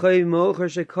 that Baal Chayv Me'ocher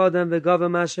shekadam v'gava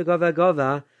mashegava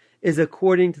gava is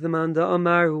according to the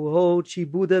mandamar who hold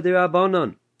shibuda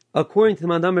d'Rabbanan. According to the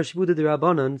mandamar shibuda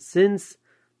d'Rabbanan, since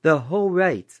the whole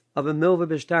right of a milva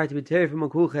b'shtar to be teir from a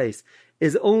kuches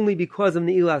is only because of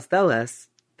nilas deles,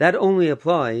 that only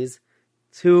applies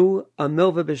to a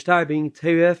milva b'shtar being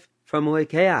teiref from a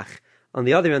Oikeach. On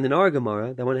the other hand, in our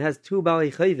Gemara, that one has two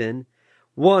Baalei Chayvin,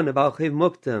 one a Baal Chayv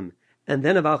Muktam and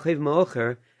then a Baal Chayv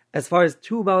Me'ocher, as far as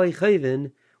two Baalei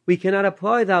Chayvin, we cannot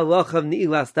apply the halacha of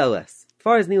nilas deles. As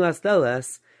far as nilas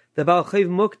deles, the Baal Chayv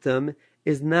Muktam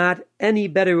is not any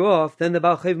better off than the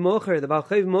Baal Chayv Me'ocher. The Baal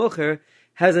Chayv Me'ocher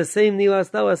has the same nilas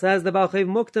deles as the Baal Chayv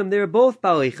Muktam. They are both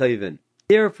Baalei Chayvin.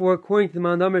 Therefore, according to the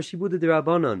mandamar shibuda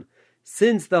d'Rabbanan,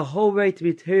 since the whole right to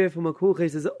be teir from a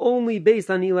kuches is only based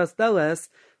on nilas deles,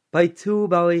 by two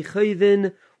Baalei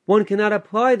Chayvin, one cannot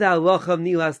apply the halacha of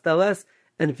nilas deles,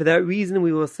 and for that reason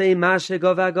we will say mashe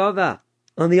gava gava.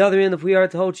 On the other hand, if we are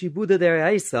told shibuda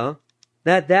d'Raisa,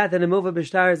 that a milva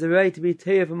b'shtar is a right to be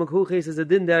teir from a kuches is a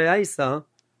din d'Raisa,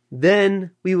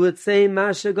 then we would say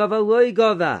mashe gava loy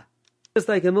gava. Just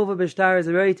like a milva b'shtar is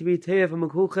a right to be teir from a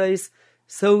kuches,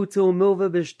 so too a milva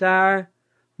b'shtar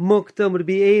muktam would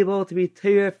be able to be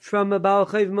teir from a Baal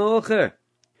Chayv Me'ocher.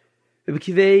 Rabbi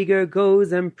Kiva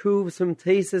goes and proves from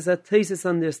Tosfos that Tosfos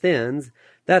understands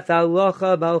that the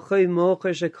halacha Baal Chayv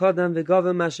Me'ocher shekadam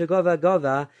v'gava mashegava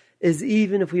gava is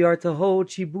even if we are to hold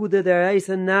shibuda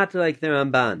d'Raisa not like the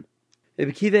Ramban.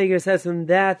 Rabbi Kiva says from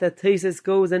that Tosfos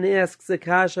goes and asks a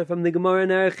kasha from the Gemara in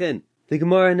Erchin. The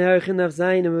Gemara in Erchin of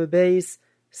Zayin and Rebbeis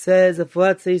says if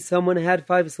let's say someone had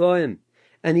 5 sloim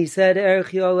and he said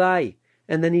erchi olai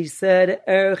and then he said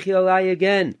erchi olai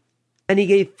again, and he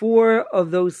gave 4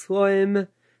 of those sloim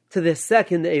to the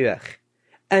second erech,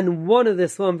 and 1 of the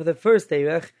sloim for the first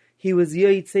erech, he was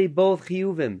yotzei both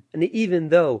chiyuvim. And even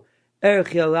though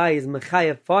erech yalai is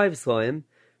mechayev 5 sloim,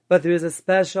 but there is a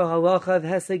special halacha of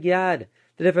heseg yad,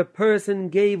 that if a person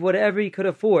gave whatever he could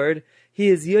afford, he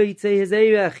is yotzei his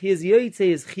erech, he is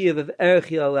yotzei his chiyuv of erech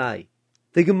yalai.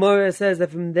 The Gemara says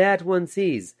that from that one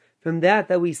sees, from that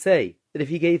we say, that if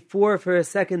he gave 4 for a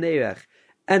second erech,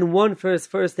 and 1 for his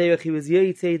first erech, he was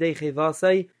yotzei dei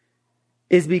chevasai,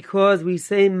 is because we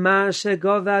say mashe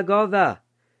gava gava,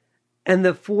 and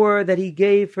the 4 that he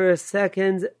gave for a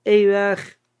second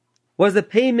erech was a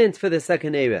payment for the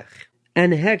second erech,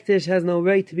 and hektish has no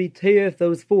right to be teiref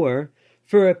those 4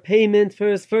 for a payment for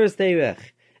his first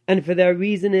erech, and for that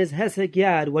reason is hesek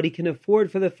yad, what he can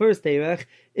afford for the first erech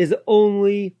is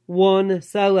only 1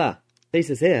 salah.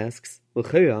 Taisus asks,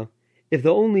 L'chera, if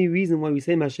the only reason why we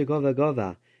say Mashagova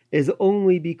Gova is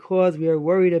only because we are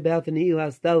worried about the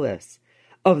Ne'ilas Deles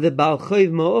of the Baal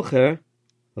Chayv Ma'ocher,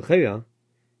 L'chera,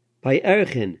 by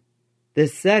Erchin, the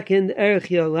second Erech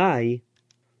Yalai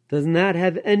does not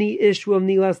have any issue of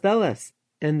Ne'ilas Deles,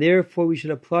 and therefore we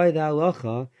should apply the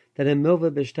halacha that a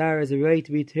milva b'shtar is a right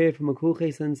to be tear from a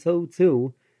kuches, and so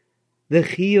too, the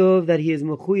chiyuv that he is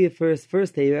mechuyev for his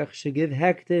first erech should give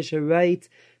hektish a right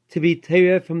to be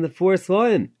tear from the four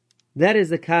sloim. That is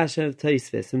the kasha of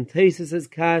Tosfos. And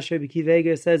Tosfos' kasha, Rabbi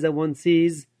Kiva says that one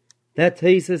sees that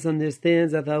Tosfos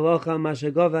understands that the halacha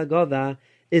mashagova gova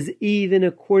is even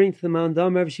according to the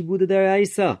mandamar of shibuda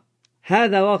deraisa.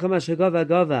 Had the halacha mashagova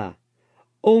gova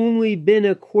only been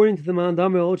according to the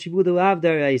mandamar of shibuda lav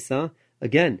deraisa,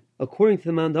 again, according to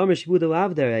the mandamar shibuda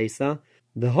lav deraisa,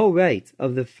 the whole right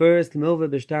of the first milva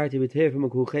b'shtar to be tear from a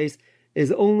kuches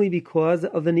is only because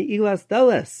of the ne'ilas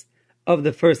deles of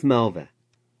the first milva.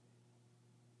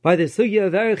 By the sugya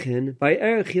of Erchin, by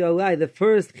Erech Yalai, the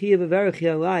first chiyuv of Erech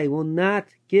Yalai will not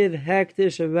give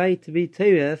hektish a right to be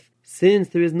teiref, since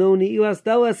there is no ne'ilas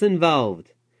deles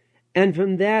involved. And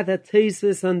from that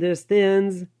Tosfos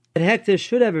understands that hektish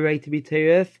should have a right to be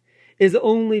teiref, is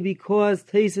only because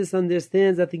Tosfos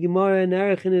understands that the Gemara in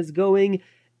Erchin is going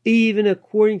even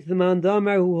according to the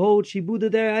mandamar who hold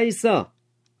shibuda deraisa.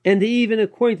 And even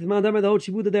according to the mandamar that hold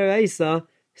shibuda deraisa,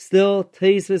 still,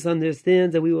 Tosfos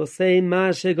understands that we will say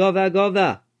Masha Gova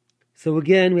Gova. So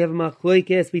again, we have a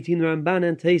machlokes between the Ramban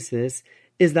and Tosfos.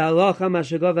 Is the halacha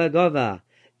Masha Gova Gova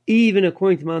even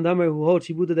according to the Mandamar who hold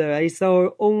Shibuda Deraisa,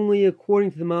 or only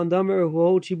according to the Mandamar who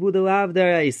hold Shibuda Lav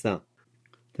Deraisa?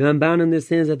 The Ramban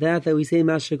understands that we say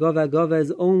Masha Gova Gova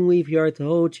is only if you are to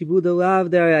hold Shibuda Lav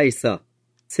Deraisa.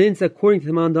 Since according to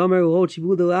the Mandamar who hold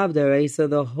Shibuda Lav Deraisa,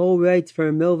 the whole right for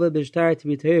a milva b'shtar to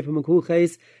be teir from a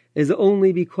kuches is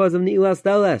only because of Ne'ilas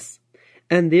Deles.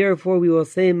 And therefore we will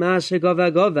say Masha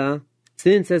Gova Gova,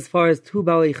 since as far as two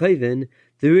Balei Chayvin,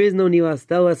 there is no Ne'ilas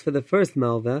Deles for the first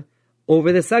Malva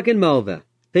over the second Malva.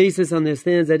 Tosfos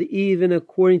understands that even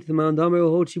according to the Mandamar who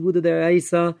hold Shibuda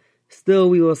Deraisa, still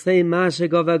we will say Masha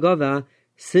Gova Gova,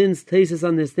 since Tosfos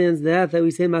understands that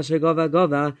we say Masha Gova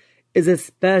Gova is a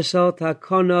special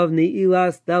takana of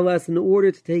Ne'ilas Deles in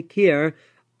order to take care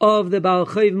of the Baal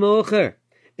Chayv Mocher.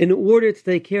 In order to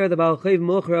take care of the Baal Chayv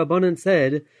Mocher, Rabbanan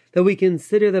said that we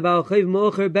consider the Baal Chayv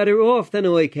Mocher better off than a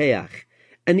Oikeach.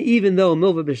 And even though a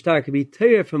Milva B'shtar could be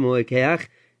teir from a Oikeach,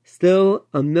 still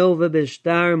a Milva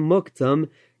B'shtar Muktam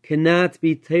cannot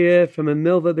be teir from a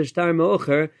Milva B'shtar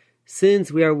Mocher,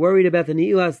 since we are worried about the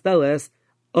Ne'ilas Deles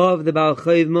of the Baal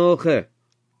Chayv Mocher.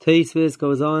 Tosfos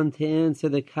goes on to answer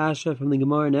the kasha from the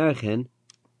Gemara in Erchin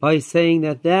by saying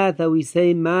that we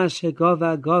say Masha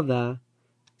Gova Gova,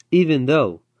 even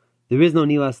though there is no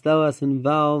Ne'ilas Deles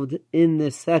involved in the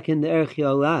second Erech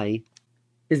Yalai,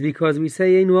 is because we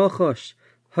say Ein Wachosh,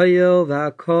 Hayil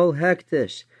V'Akol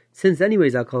Hektish. Since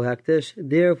anyways Akol Hektish,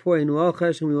 therefore Ein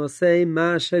Wachosh, and we will say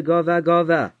Masha Gova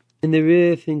Gova. In the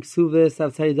Rif, in Kesubos,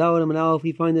 outside Dalet and Aleph,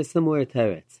 we find a similar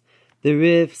teretz. The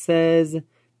Rif says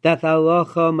that the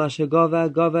halacha Masha Gova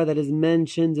Gova that is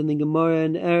mentioned in the Gemara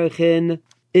in Erchin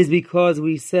is because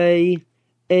we say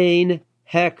Ein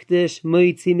Hektish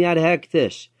Moitzi Miad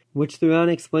Hektish, which the Ran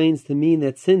explains to mean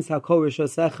that since Hakol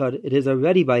Rishos Echad it is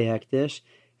already by Hektish,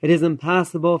 it is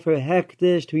impossible for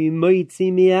Hektish to be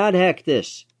Moitzi Miad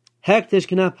Hektish. Hektish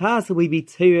cannot possibly be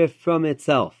teir from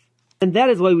itself. And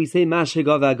that is why we say Masha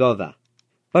Gova Gova.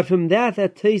 But from that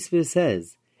Tosfos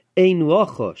says, Ein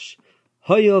Lochosh,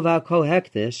 Hoyo V'Akol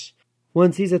Hektish,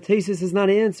 one sees that Tosfos is not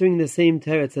answering the same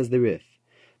teretz as the Rif.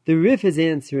 The Rif is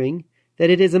answering that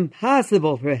it is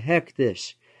impossible for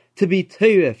Hektish to be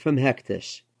teir from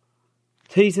Hektish.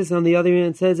 Tosfos on the other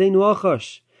hand says, Ein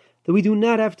Lochosh, that we do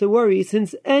not have to worry,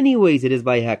 since anyways it is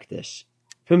by Hektish.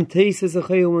 From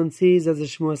Tosfos one sees, as the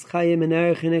Shmos Chaim in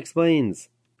Erchin explains,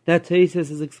 that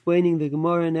Tosfos is explaining the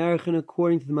Gemara in Erchin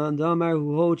according to the Mandamar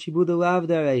who hold Shibuda Lav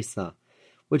Deraisa,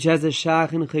 which has a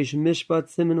Shach in Chesh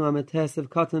Mishpat Siman Lamates of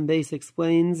Katan Beis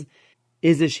explains,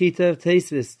 is a Shita of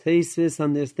Tosfos. Tosfos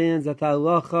understands that the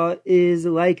halacha is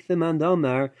like the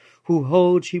Mandamar who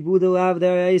hold Shibuda Lav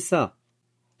Deraisa.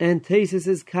 And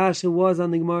Tosfos' kasha was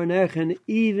on the Gemara in Erchin,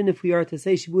 even if we are to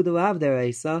say Shibuda Lav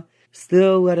Deraisa,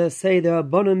 still let us say the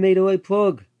Rabbanan made a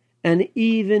plug. And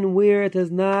even where it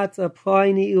does not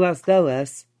apply Ne'ilas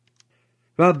Deles,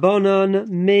 Rabbanan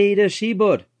made a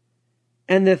shibud.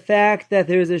 And the fact that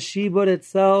there is a shibud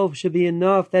itself should be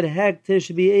enough that Hektish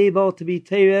should be able to be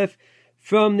teiref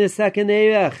from the second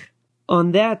Erech.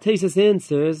 On that, Tosfos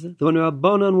answers that when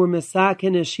Rabbanan were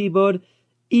mesaken a shibud,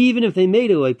 even if they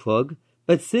made a loy plug,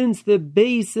 But since the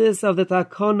basis of the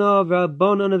takana of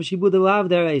Rabbanan of Shibud Elav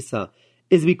Deraisa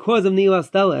is because of Nilas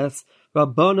Deles,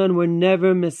 Rabbanan were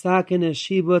never misaken a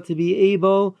Shiba to be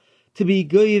able to be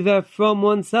goiver from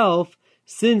oneself,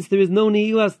 since there is no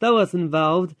Nilas Deles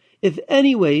involved, if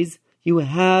anyways you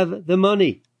have the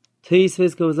money.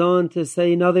 Tosfos goes on to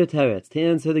say another teretz to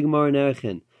answer the Gemara in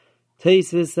Erchin.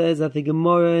 Tosfos says that the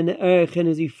Gemara in Erchin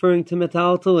is referring to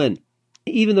metaltalin.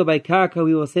 Even though by karka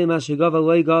we will say mashagava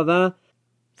loy gava,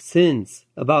 since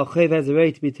a Baal Chayv has a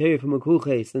right to be teiref from a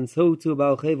kuches, and so too a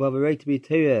Baal Chayv will have a right to be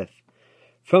teiref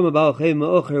from a Baal Chayv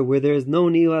Ma'ocher, where there is no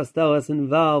Nilas Deles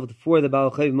involved for the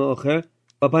Baal Chayv Ma'ocher.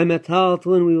 But by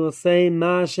metaltalin we will say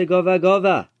mashagava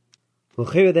gava.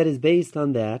 That is based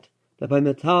on that by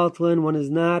metaltalin one is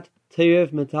not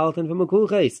teiref metaltalin from a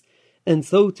kuches, and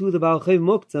so too the Baal Chayv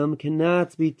Muktzam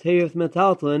cannot be teiref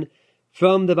metaltalin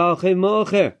from the Baal Chayv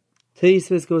Ma'ocher.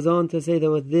 Tosfos goes on to say that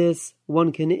with this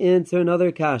one can answer another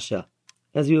kasha.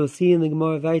 As we will see in the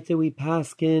Gemara Vayter, we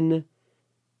paskin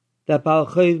that Baal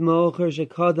Chayv Ma'ocher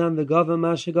shekadam v'gava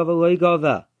mashagava loy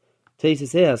gava.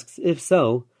 Tosfos asks, if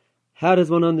so, how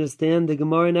does one understand the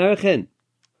Gemara in Erchin?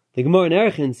 The Gemara in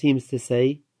Erchin seems to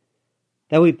say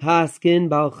that we paskin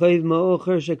Baal Chayv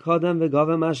Ma'ocher shekadam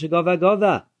v'gava mashagava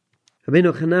gava.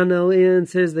 Rabbeinu Chananel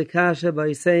answers the kasha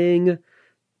by saying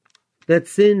that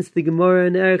since the Gemara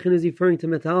in Erchin is referring to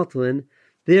metaltalin,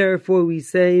 therefore we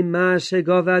say Masha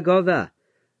Gava Gava.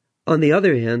 On the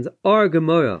other hand, our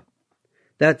Gemara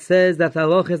that says that the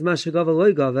halacha is Masha Gava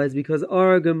Loy Gava is because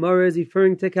our Gemara is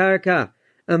referring to Karka,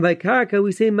 and by Karka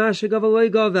we say Masha Gava Loy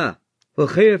Gava. Well,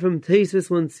 here from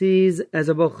Tosfos one sees, as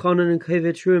a Bochanan and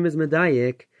Kaveh Shurim is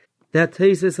Medayik, that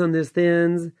Tosfos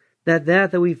understands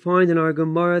that we find in our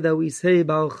Gemara that we say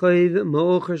Baal Chayv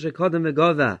Ma'ocher Shekadam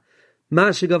V'Gava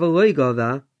Mashagava loy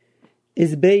gava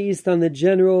is based on the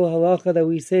general halacha that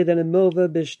we say that a milva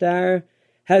bishtar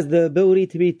has the ability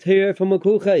to be teir from a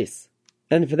kuches.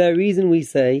 And for that reason we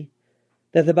say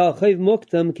that the Baal Chayv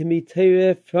Muktam can be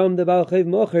teir from the Baal Chayv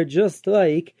Mocher just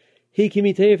like he can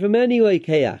be teir from any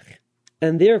keach.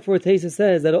 And therefore Tosfos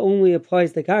says that it only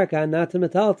applies to karka, not to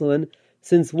metaltalin,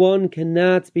 since one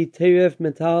cannot be teir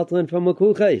metaltalin from a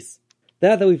kuches.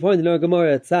 That we find in our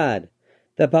Gemara at Tzad,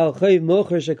 that Baal Chayv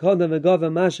Mocher shekadam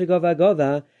v'gava mashagava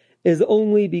gava is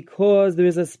only because there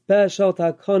is a special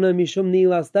takana mishum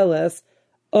nilas deles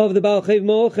of the Baal Chayv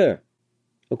Mocher.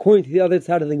 According to the other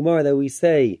side of the Gemara that we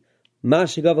say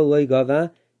mashagava loy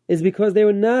gava is because they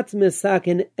were not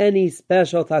misakin any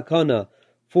special takana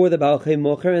for the Baal Chayv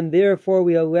Mocher, and therefore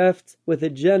we are left with the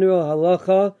general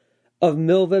halacha of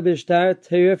milva bishtar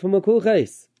teir from a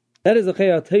kuches. That is the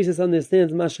Chayat Tosfos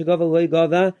understands mashagava loy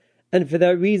gava, and for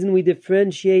that reason we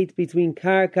differentiate between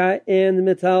karka and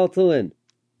metaltalin.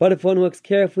 But if one looks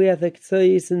carefully at the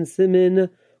K'tzais and Simin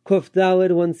Kuf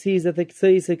Daled, one sees that the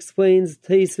K'tzais explains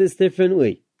Tosfos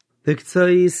differently. The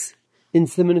K'tzais in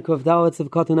Simin Kuf Daled of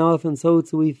Katan Aleph, and so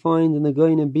too we find in the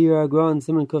Goyin and Bir Agra and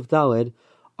Simin Kuf Daled,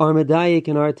 are Medayik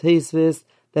and our Tosfos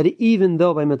that even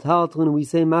though by metaltalin we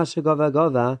say Mashagava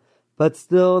Gava, but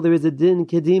still there is a din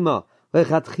kedima.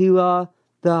 Lechatchila,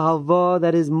 the halva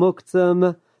that is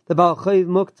muktzam, the Baal Chayv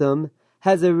Muktam,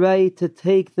 has a right to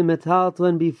take the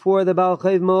metaltalin before the Baal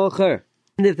Chayv Mocher.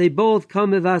 And if they both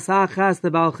come b'vas achas,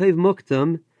 the Baal Chayv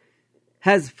Muktam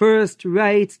has first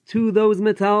right to those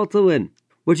metaltalin,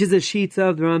 which is a shita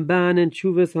of the Ramban and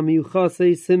Chuvas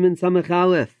HaMiyuchasei Siman Samech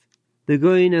Aleph. The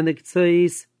Goyin and the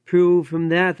K'tzais prove from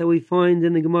that we find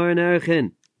in the Gemara in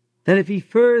Erchin, that if he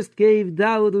first gave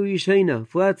Daled Rishena,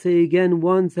 if let's say again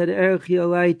once at Erchi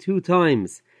Alai 2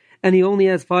 times, and he only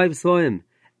has 5 sloim,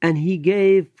 and he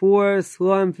gave 4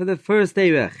 sloim for the first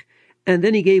erech, and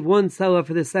then he gave 1 salah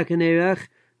for the second erech,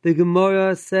 the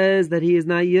Gemara says that he is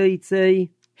not yotzei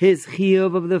his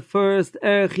chiyuv of the first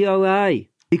erech yalai,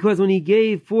 because when he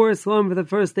gave 4 sloim for the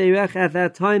first erech, at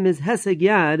that time his heseg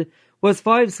yad was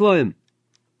 5 sloim.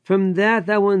 From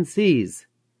that one sees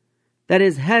that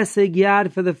his heseg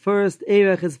yad for the first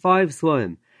erech is 5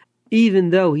 sloim,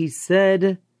 even though he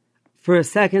said for a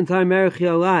second time erech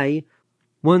yalai.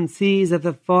 One sees that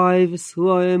the 5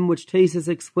 sloim, which Tosfos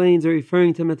explains are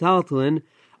referring to metaltalin,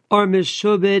 are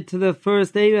meshubed to the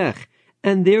first erech,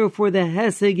 and therefore the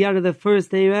heseg yad of the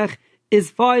first erech is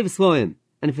 5 sloim,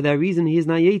 and for that reason he is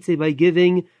not yetze by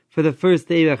giving for the first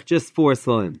erech just 4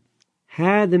 sloim.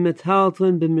 Had the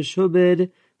metaltalin been meshubed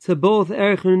to both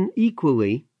erechin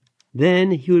equally,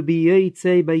 then he would be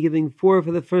yetze by giving 4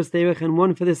 for the first erech and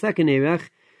 1 for the second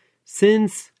erech,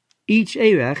 since each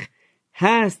erech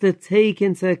has to take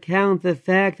into account the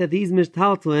fact that these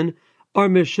metaltalin are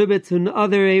meshubet to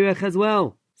another erech as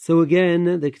well. So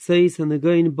again, the K'tzais and the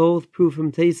Goyin both prove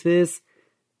from Tosfos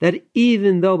that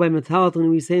even though by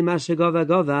metalton we say masha gava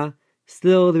gava,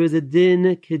 still there is a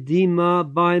din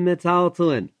kedima by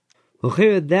metalton.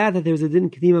 That there is a din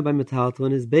kedima by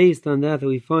metalton is based on that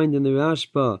we find in the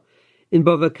Rashba, in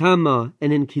Bava Kama,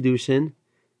 and in Kiddushin,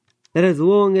 that as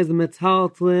long as the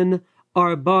metalton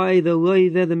are by the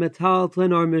loive, the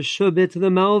metalton are meshubit to the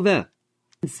malveh.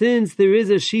 Since there is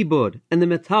a shibud, and the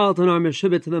metalton are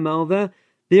meshubit to the malveh,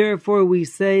 therefore we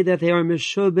say that they are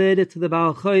meshubit to the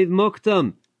Baal Chayv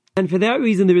Muktam. And for that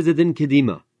reason there is a din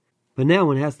kedima. But now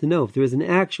one has to know if there is an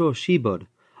actual shibud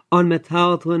on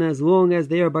metalton as long as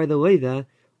they are by the loive,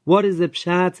 what is the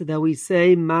pshat that we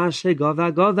say mashe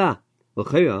gava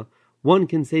gava? One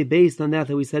can say based on that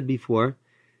we said before,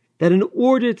 that in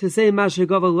order to say mashe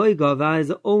gava loy gava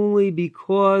is only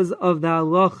because of the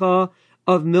halacha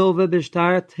of milva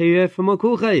b'shtar teiref from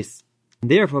akuches.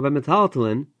 Therefore, by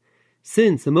metalton,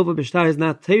 since the milva b'shtar is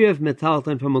not teiref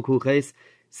metalton from akuches,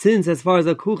 since as far as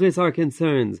akuches are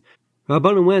concerned,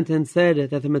 Rabbanan went and said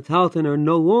that the metalton are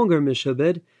no longer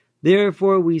mishubed,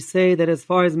 therefore we say that as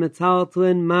far as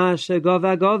metalton, mashe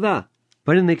gava gava.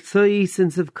 But in the Ktsui,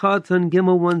 since of Katan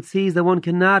Gimel one sees that one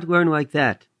cannot learn like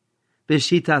that.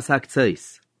 B'shitas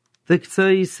HaKtsais. The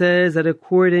Ktsui says that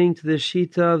according to the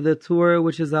Shita of the Torah,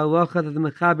 which is halacha that the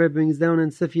Mechaber brings down in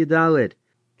Sif Yudalid,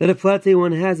 that if let's say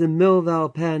one has a milva al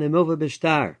peh and a milva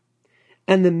b'shtar,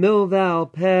 and the milva al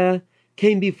peh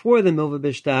came before the milva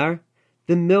b'shtar,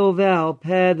 the milva al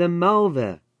peh, the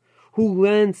malveh, who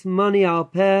lends money al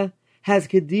peh, has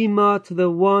kedima to the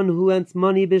one who lends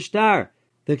money b'shtar.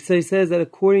 The Ktsai says that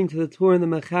according to the Torah and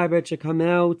the Mechaber, it should come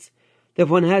out that if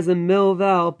one has a milva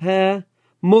al peh,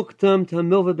 muktam to a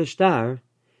milva b'shtar,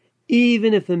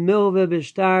 even if the milva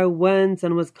b'shtar went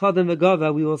and was kadam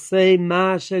v'gava, we will say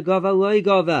masha gava loy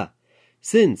gava,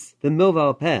 since the milva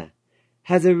al peh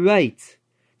has a right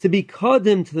to be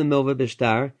kadam to the milva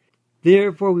b'shtar.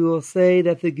 Therefore, we will say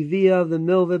that the gvia of the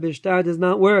milva b'shtar does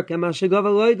not work, and masha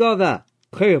gava loy gava.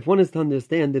 If one is to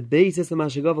understand the basis of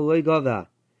masha gava loy gava,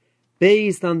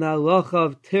 based on the halacha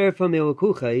of terfa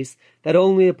me'akuches, that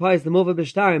only applies to milva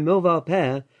b'shtar and milva al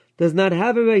peh, does not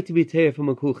have a right to be terfa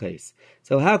me'akuches.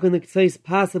 So how can the Ktsais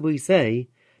possibly say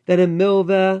that a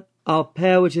milva al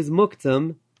peh, which is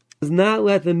muktam, does not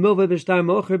let the milva b'shtar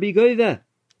mocher be goyve?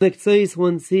 The Ktsais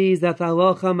one sees that the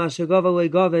halacha mashagava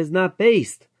le'gava is not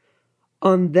based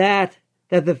on that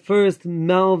the first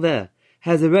malveh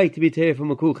has a right to be terfa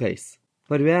me'akuches,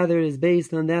 but rather it is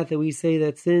based on that we say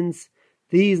that since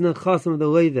these nechasim of the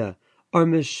loive are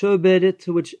meshubed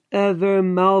to whichever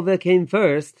malveh came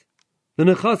first, the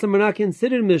nechasim are not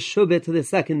considered meshubed to the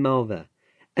second malveh,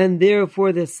 and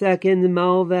therefore the second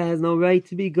malveh has no right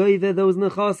to be goyve those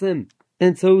nechasim.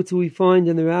 And so too we find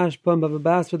in the Rashba Bava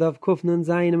Basra of Kufnan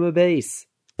Zayin and Beis.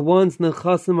 Once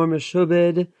nechasim are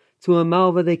meshubed to a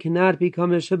malveh, they cannot become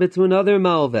meshubed to another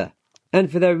malveh.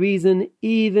 And for that reason,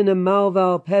 even a malveh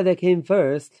al peh that came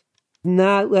first,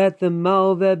 not let the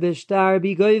malveh b'shtar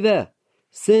be goyve,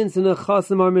 since the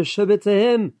nechasim are meshubed to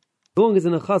him. As long as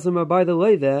the nechasim are by the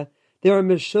loive, they are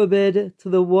meshubed to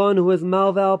the one who is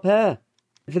malveh al peh.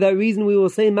 For that reason, we will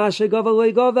say masha gava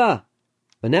loy gava.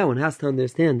 But now one has to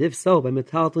understand, if so, by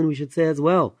metalton we should say as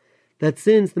well, that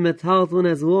since the metalton,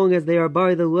 as long as they are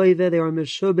by the loive, they are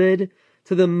meshubed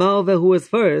to the malveh who was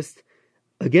first,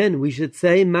 again we should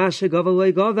say masha gava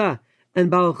loy gava. And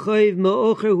Baal Chayv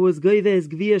Ma'ocher, who is Goyve, his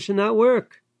Gviya should not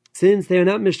work, since they are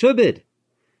not Meshubid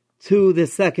to the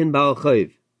second Baal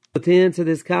Chayv. But to answer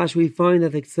this kash, we find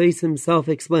that the Ktsais himself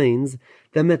explains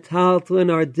that metaltlin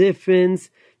are different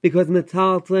because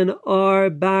metaltlin are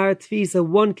bar tfisa.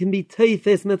 One can be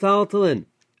teifis metaltlin.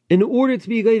 In order to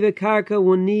be Goyve Karka,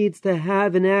 one needs to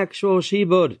have an actual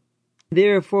shibud.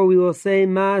 Therefore, we will say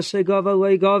Masha Gava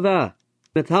Loy Gava.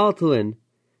 Metaltlin,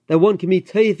 that one can be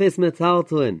teifis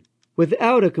metaltlin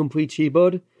without a complete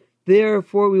shibud,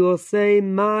 therefore we will say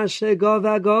mashe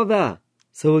gava gava.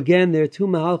 So again, there are two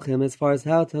mahalchim as far as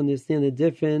how to understand the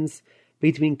difference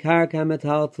between karka and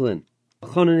metaltlin.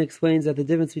 Chonon explains that the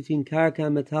difference between karka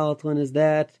and metaltlin is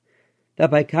that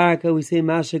by karka we say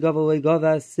mashe gava loy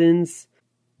gava, since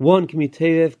one can be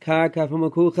teiref karka from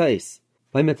a kuchais.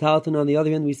 By metaltlin, on the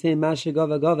other hand, we say mashe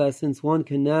gava gava, since one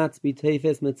cannot be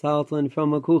teifes metaltlin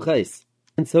from a kuchais.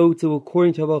 And so,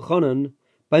 according to Chonon,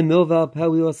 by milva al peh,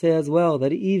 we will say as well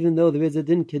that even though there is a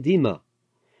din kedima,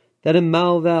 that a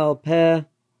malva al peh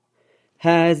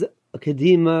has a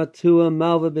kedima to a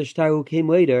malva b'shtar who came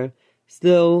later,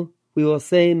 still we will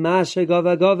say masha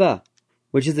gava gava,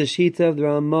 which is a shita of the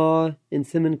Ramah in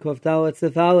Siman Kuf Dalet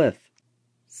Sif Aleph.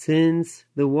 Since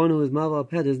the one who is malva al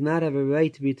peh does not have a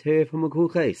right to be teir from a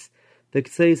kuches, the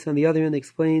Ktsais on the other hand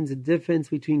explains the difference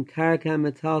between karka and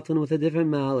metalton with a different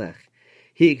malech.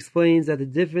 He explains that the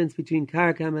difference between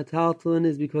karka and metaltalin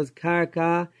is because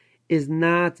karka is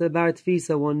not a bar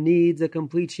tfisa. One needs a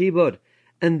complete shibud.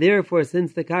 And therefore,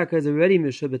 since the karka is already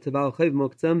meshubit to Baal Chayv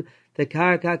Muktzam, the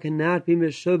karka cannot be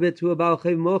meshubit to a Baal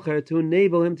Chayv Mocher to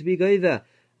enable him to be goiva.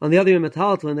 On the other hand,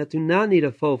 metaltalin that do not need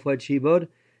a full-fledged shibud,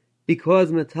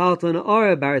 because metaltalin are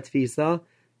a bar tfisa,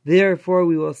 therefore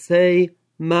we will say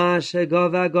ma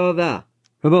shegava gava.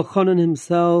 Rabbi Chanan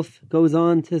himself goes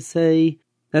on to say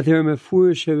that there are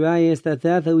mefurish rayos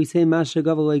that we say ma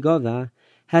shegava legava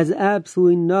has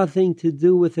absolutely nothing to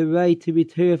do with the right to be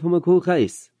teir from a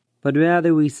kulchais. But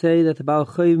rather we say that the Baal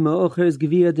Chayv Ma'ocher's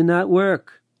Gevia did not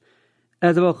work.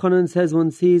 As Rabbi Chanan says, one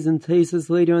sees in Taisus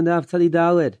later on the Tzadi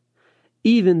Daled,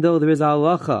 even though there is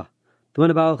halacha,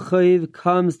 when a Baal Chayv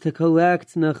comes to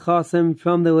collect nechasim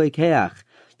from the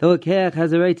lekeach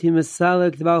has a right to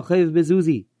misalik the Baal Chayv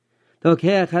bezuzi. The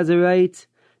lekeach has a right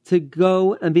to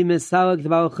go and be misalik the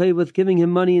Baal Chayv with giving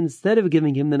him money instead of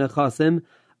giving him the nechasim.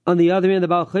 On the other hand, the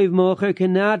Baal Chayv Ma'ocher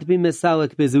cannot be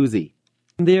misalik bezuzi.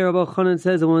 There, Rabbi Chanan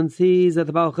says that one sees that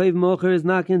the Baal Chayv Mocher is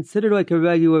not considered like a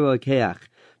regular lekeach,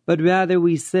 but rather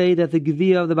we say that the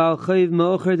Gevia of the Baal Chayv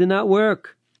Mocher did not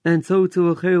work. And so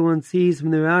to one sees from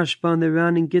the Rashba and the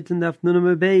Ran and Gittin Daf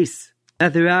Nunam base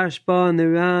that the Rashba and the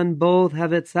Ran both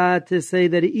have it sad to say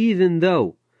that even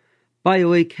though by a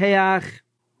lekeach,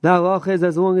 the halacha is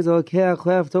as long as a lekeach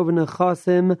left over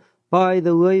nechasim by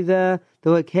the loive, the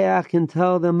lekeach can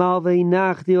tell the malvei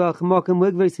nachdi lachmokim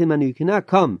ligveisim, and you cannot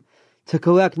come to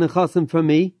collect nechasim from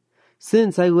me,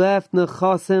 since I left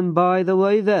nechasim by the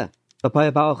loive. But by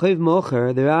a Baal Chayv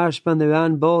Mocher, the Rashba and the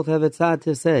Ran both have it sad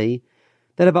to say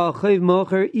that a Baal Chayv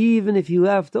Mocher, even if he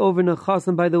left over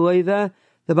nechasim by the loive,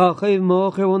 the Baal Chayv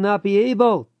Mocher will not be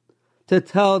able to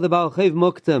tell the Baal Chayv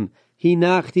Muktam,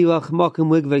 hinachti lachmokim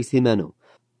ligveis himenu.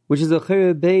 Which is a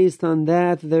chayr based on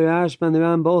that the Rashba and the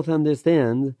Ran both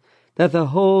understand that the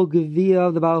whole Gevia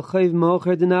of the Baal Chayv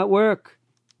Mocher did not work.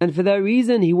 And for that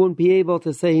reason, he won't be able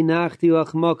to say, hinachti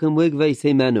lachmokim ligveis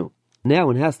himenu. Now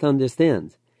one has to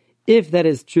understand, if that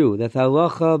is true, that the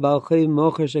halacha Baal Chayv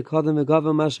Mocher shekadam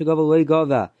v'gava ma shegava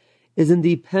le'gava is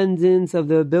independent of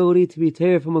the ability to be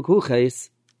teir from a kulches,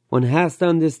 one has to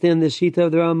understand the shita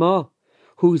of the Ramah,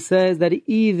 who says that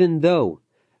even though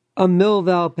a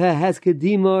milva al peh has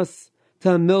kedimos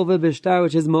to a milva b'shtar,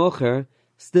 which is mocher,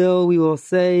 still we will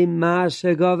say ma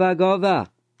shegava gava.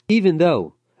 Even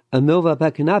though a milva al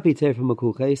peh cannot be teir from a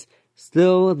kulches,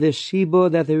 still the shibur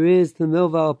that there is to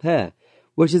milva al peh,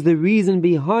 which is the reason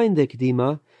behind the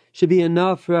kedima, should be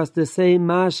enough for us to say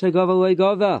ma shegava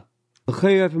le'gava.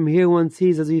 From here one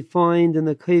sees, as we find in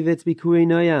the Kavitz Bikurei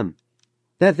Noyam,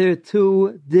 that there are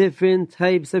two different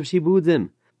types of shibudim.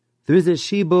 There is a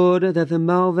shibud that the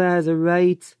malva has a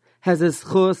right, has a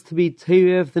schus to be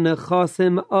teiref the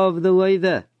nechasim of the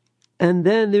loive. And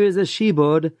then there is a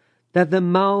shibud that the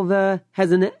malva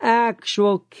has an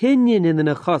actual kinyan in the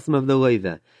nechasim of the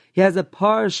loive. He has a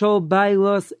partial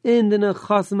bailos in the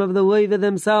nechasim of the loive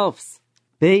themselves.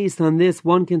 Based on this,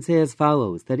 one can say as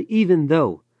follows, that even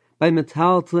though by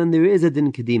metaltalin there is a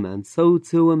din kedima, and so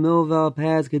too a milva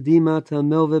has kedima to a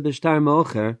milva b'shtar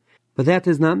mocher, but that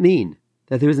does not mean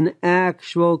that there is an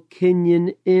actual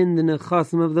kinyan in the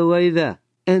nechasim of the loive.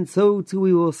 And so too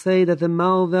we will say that the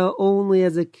malva only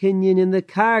has a kinyan in the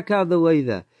karka of the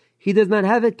loive. He does not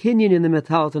have a kinyan in the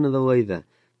metaltalin of the loive.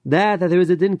 That there is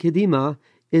a din kedima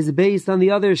is based on the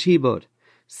other shibud.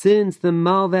 Since the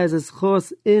malva has a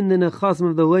schos in the nechasim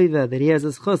of the loive, that he has a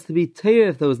schos to be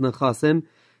teiref those nechasim,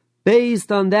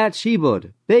 based on that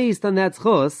shibud, based on that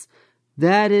schos,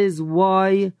 that is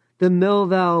why the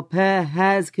milva al peh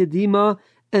has kedima,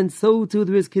 and so too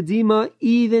there is kedima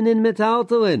even in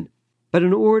metaltalin. But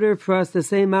in order for us to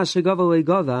say ma shegava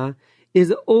le'gava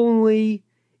is only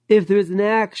if there is an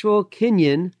actual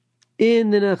kinyan in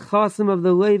the nechasim of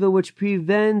the leva which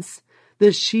prevents the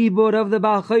shibud of the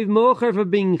Baal Chayv Mocher from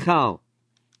being chal.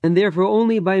 And therefore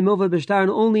only by milva b'shtar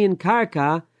and only in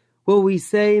karka will we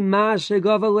say ma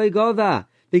shegava le'gava,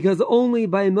 because only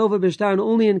by milva b'shtar and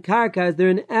only in karka is there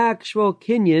an actual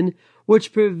kinyan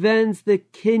which prevents the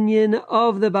kinyan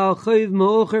of the Baal Chayv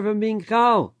Mocher from being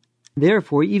chal.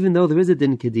 Therefore, even though there is a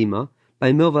din kedima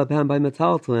by milva and by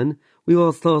metaltalin, we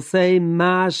will still say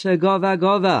ma shegava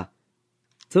gava.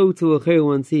 So to a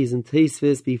one sees in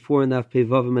Teisvis before Naf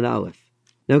Pevavim and Aleph.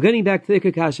 Now getting back to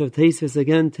the Kakash of Teisvis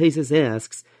again, Teisvis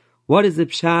asks, what is the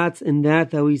pshat in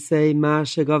that we say ma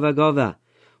shegava gava?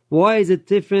 Why is it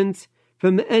different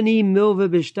from any milva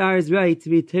b'shtar's right to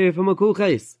be teir from a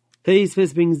kulches?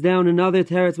 Teisvis brings down another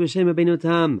teretz b'shem Rabbeinu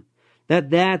Tam,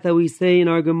 that we say in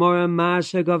our Gemara ma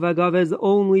shegava gava is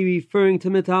only referring to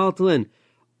metaltalin,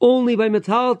 Only by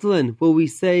metaltalin will we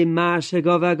say Masha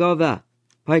Gova Gova.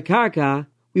 By Karka,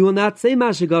 we will not say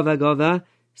Masha Gova Gova,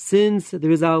 since there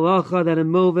is a halacha that a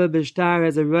Milva B'shtar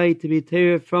has a right to be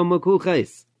teir from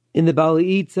Makuches. In the Baal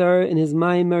Eliezer, in his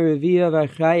Maimar Revia of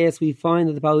Archayas, we find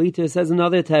that the Baal Eliezer says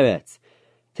another teretz.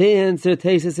 To answer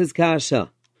Tesis' Kasha.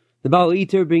 The Baal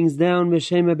Eliezer brings down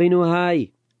M'Shem Rabbeinu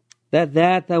Hai,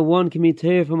 that one can be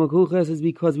teir from Makuches is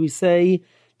because we say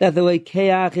that the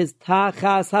Lekeach is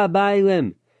Tachas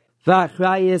HaBailim,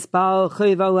 V'Achrayas Baal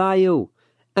Chayv Alayu.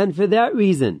 And for that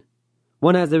reason,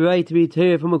 one has the right to be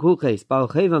teir from Makuches. Baal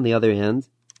Chayv, on the other hand,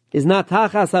 is not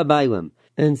Tachas HaBailim.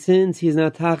 And since he is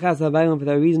not Tachas HaBailim, for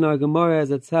that reason our Gemara as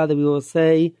it said that we will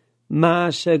say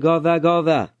Masha Gova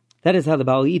Gova. That is how the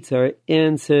Baal Eliezer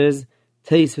answers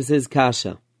Teisvus'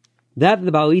 Kasha. That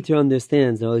the Baal Eliezer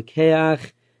understands, the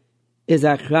Lekeach is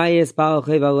Achrayas Baal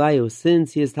Chayv Alayu,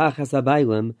 since he is Tachas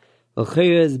HaBailim.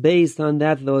 L'chira is based on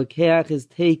that the Lekeach is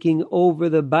taking over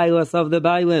the Bailas of the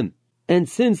Bailim. And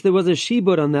since there was a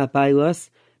Shibud on that Bailas,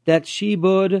 that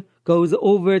Shibud goes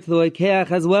over to the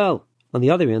Lekeach as well. On the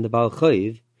other hand, the Baal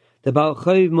Chayv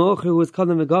Mocher, who was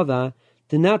Kadam V'Gava,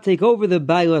 did not take over the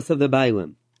Bailas of the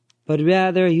Bailim, but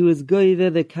rather he was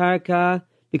Goyve the Karka,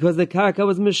 because the Karka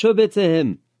was Meshubit to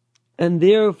him. And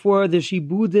therefore the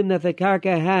Shibudim that the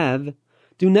Karka have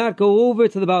do not go over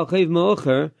to the Baal Chayv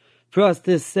Mocher for us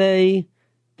to say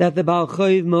that the Baal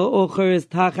Chayv Mocher is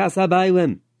Tachas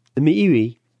HaBailim. The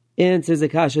Meiri answers the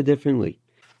Kasha differently.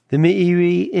 The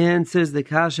Meiri answers the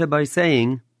Kasha by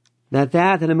saying that a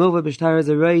Milva B'shtar has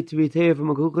a right to be teir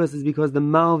from Makuches is because the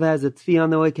Malva has a tfi on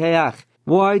the Lekeach.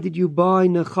 Why did you buy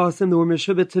Nechasim that were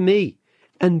Meshubit to me?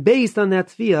 And based on that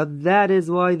tfiya, that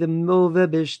is why the Milva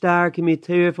B'shtar can be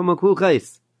teir from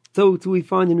Makuches. So too we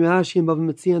find in Rashi and Bava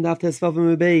Metzia and after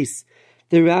Sfavim Rebeis.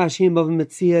 The Rashi and Bava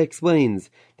Metzia explains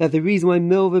that the reason why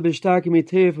Milva B'shtar can be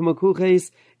teir from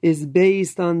Makuches is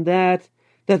based on that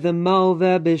the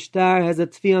Malva B'shtar has a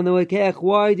tfi on the Lekeach.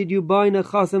 Why did you buy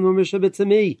Nechasim that were Meshubit to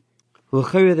me?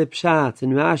 L'chira the Pshat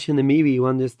and Rashi and the Meiri who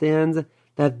understands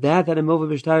that a Milva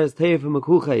B'shtar is teir from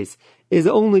Makuches is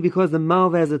only because the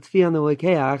Malva has a tfi on the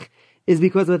Lekeach, is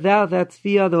because without that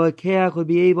tfiya the Lekeach would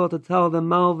be able to tell the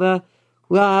Malva,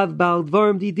 Lav Bal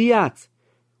Dvarim Didiat.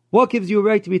 What gives you a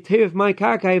right to be teir of my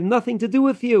karka? I have nothing to do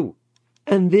with you.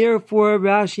 And therefore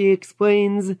Rashi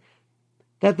explains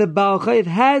that the Baal Chayv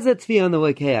has a tfi on the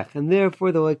Lekeach, and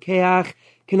therefore the Lekeach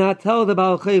cannot tell the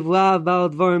Baal Chayv Lav Bal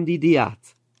Dvarim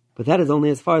Didiat. But that is only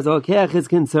as far as the Lekeach is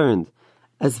concerned.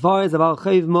 As far as the Baal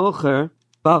Chayv Mocher,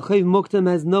 Baal Chayv Muktam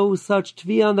has no such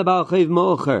tvi on the Baal Chayv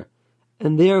Mocher.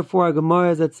 And therefore, our Gemara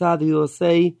as a tzadi will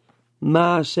say,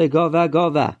 Ma Shegova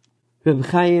Gova. Reb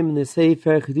Chaim in the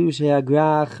Sefer Chedushay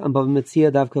Agrach and Bava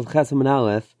Metzia Dav Kav Chesam and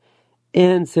Aleph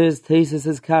answers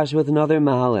Tesis' Kasha with another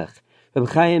Mahalech. Reb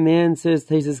Chaim answers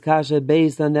Tesis' Kasha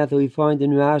based on that we find in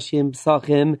Rashi and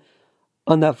Psachim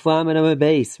on the Flamen of a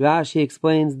base. Rashi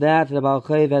explains that the Baal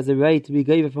Chayv has a right to be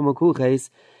given from a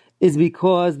Kuches is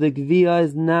because the Gviya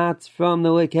is not from the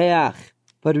Lekeach,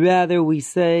 but rather we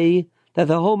say that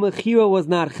the whole Mechira was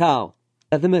not Chal,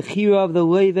 that the Mechira of the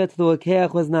Levet to the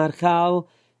Lekeach was not Chal,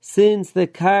 since the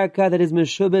Karka that is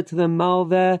Meshubet to the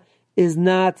Malva is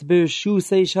not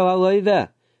Bershusei Shal Leveh.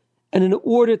 And in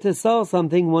order to sell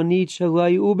something, one needs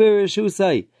Shalai Uber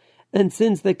Bershusei. And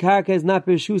since the Karka is not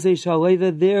Bershusei Shal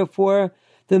Leveh, therefore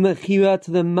the Mechira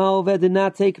to the Malva did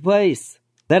not take place.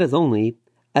 That is only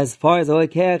as far as the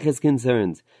Lekeach is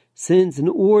concerned, since in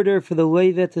order for the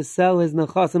Levet to sell his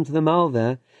Nechasim to the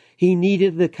Malva, he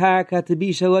needed the Karka to be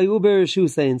Shalai Uber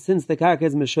Bershusei, and since the Karka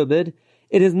is Meshubed,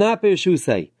 it is not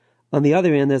Bershusei. On the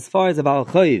other hand, as far as the Baal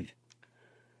Chayv,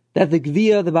 that the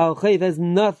Gviya of the Baal Chayv has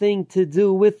nothing to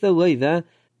do with the Leva,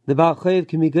 the Baal Chayv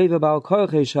can be given Baal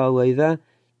Korchei Shal Leva,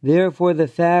 therefore the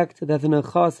fact that the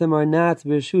Nechasim are not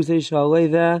Bershusei Shal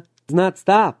Leva does not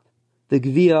stop the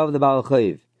Gviya of the Baal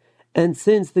Chayv. And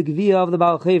since the Gviya of the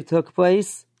Baal Chayv took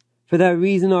place, for that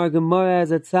reason our Gemara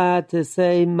has a tzad to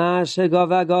say Masha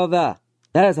Gova Gova.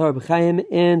 That is how Reb Chaim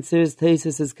answers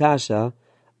Tesis' Kasha,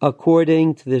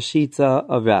 according to the Shita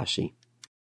of Rashi.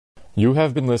 You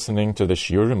have been listening to the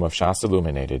Shiurim of Shas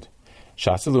Illuminated.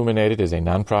 Shas Illuminated is a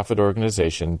non-profit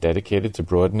organization dedicated to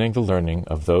broadening the learning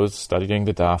of those studying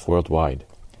the Daf worldwide.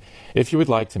 If you would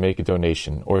like to make a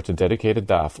donation or to dedicate a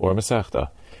Daf or Masechta,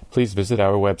 please visit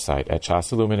our website at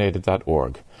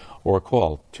shasilluminated.org or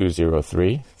call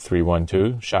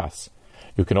 203-312-SHAS.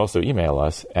 You can also email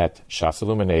us at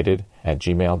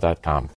shasilluminated@gmail.com.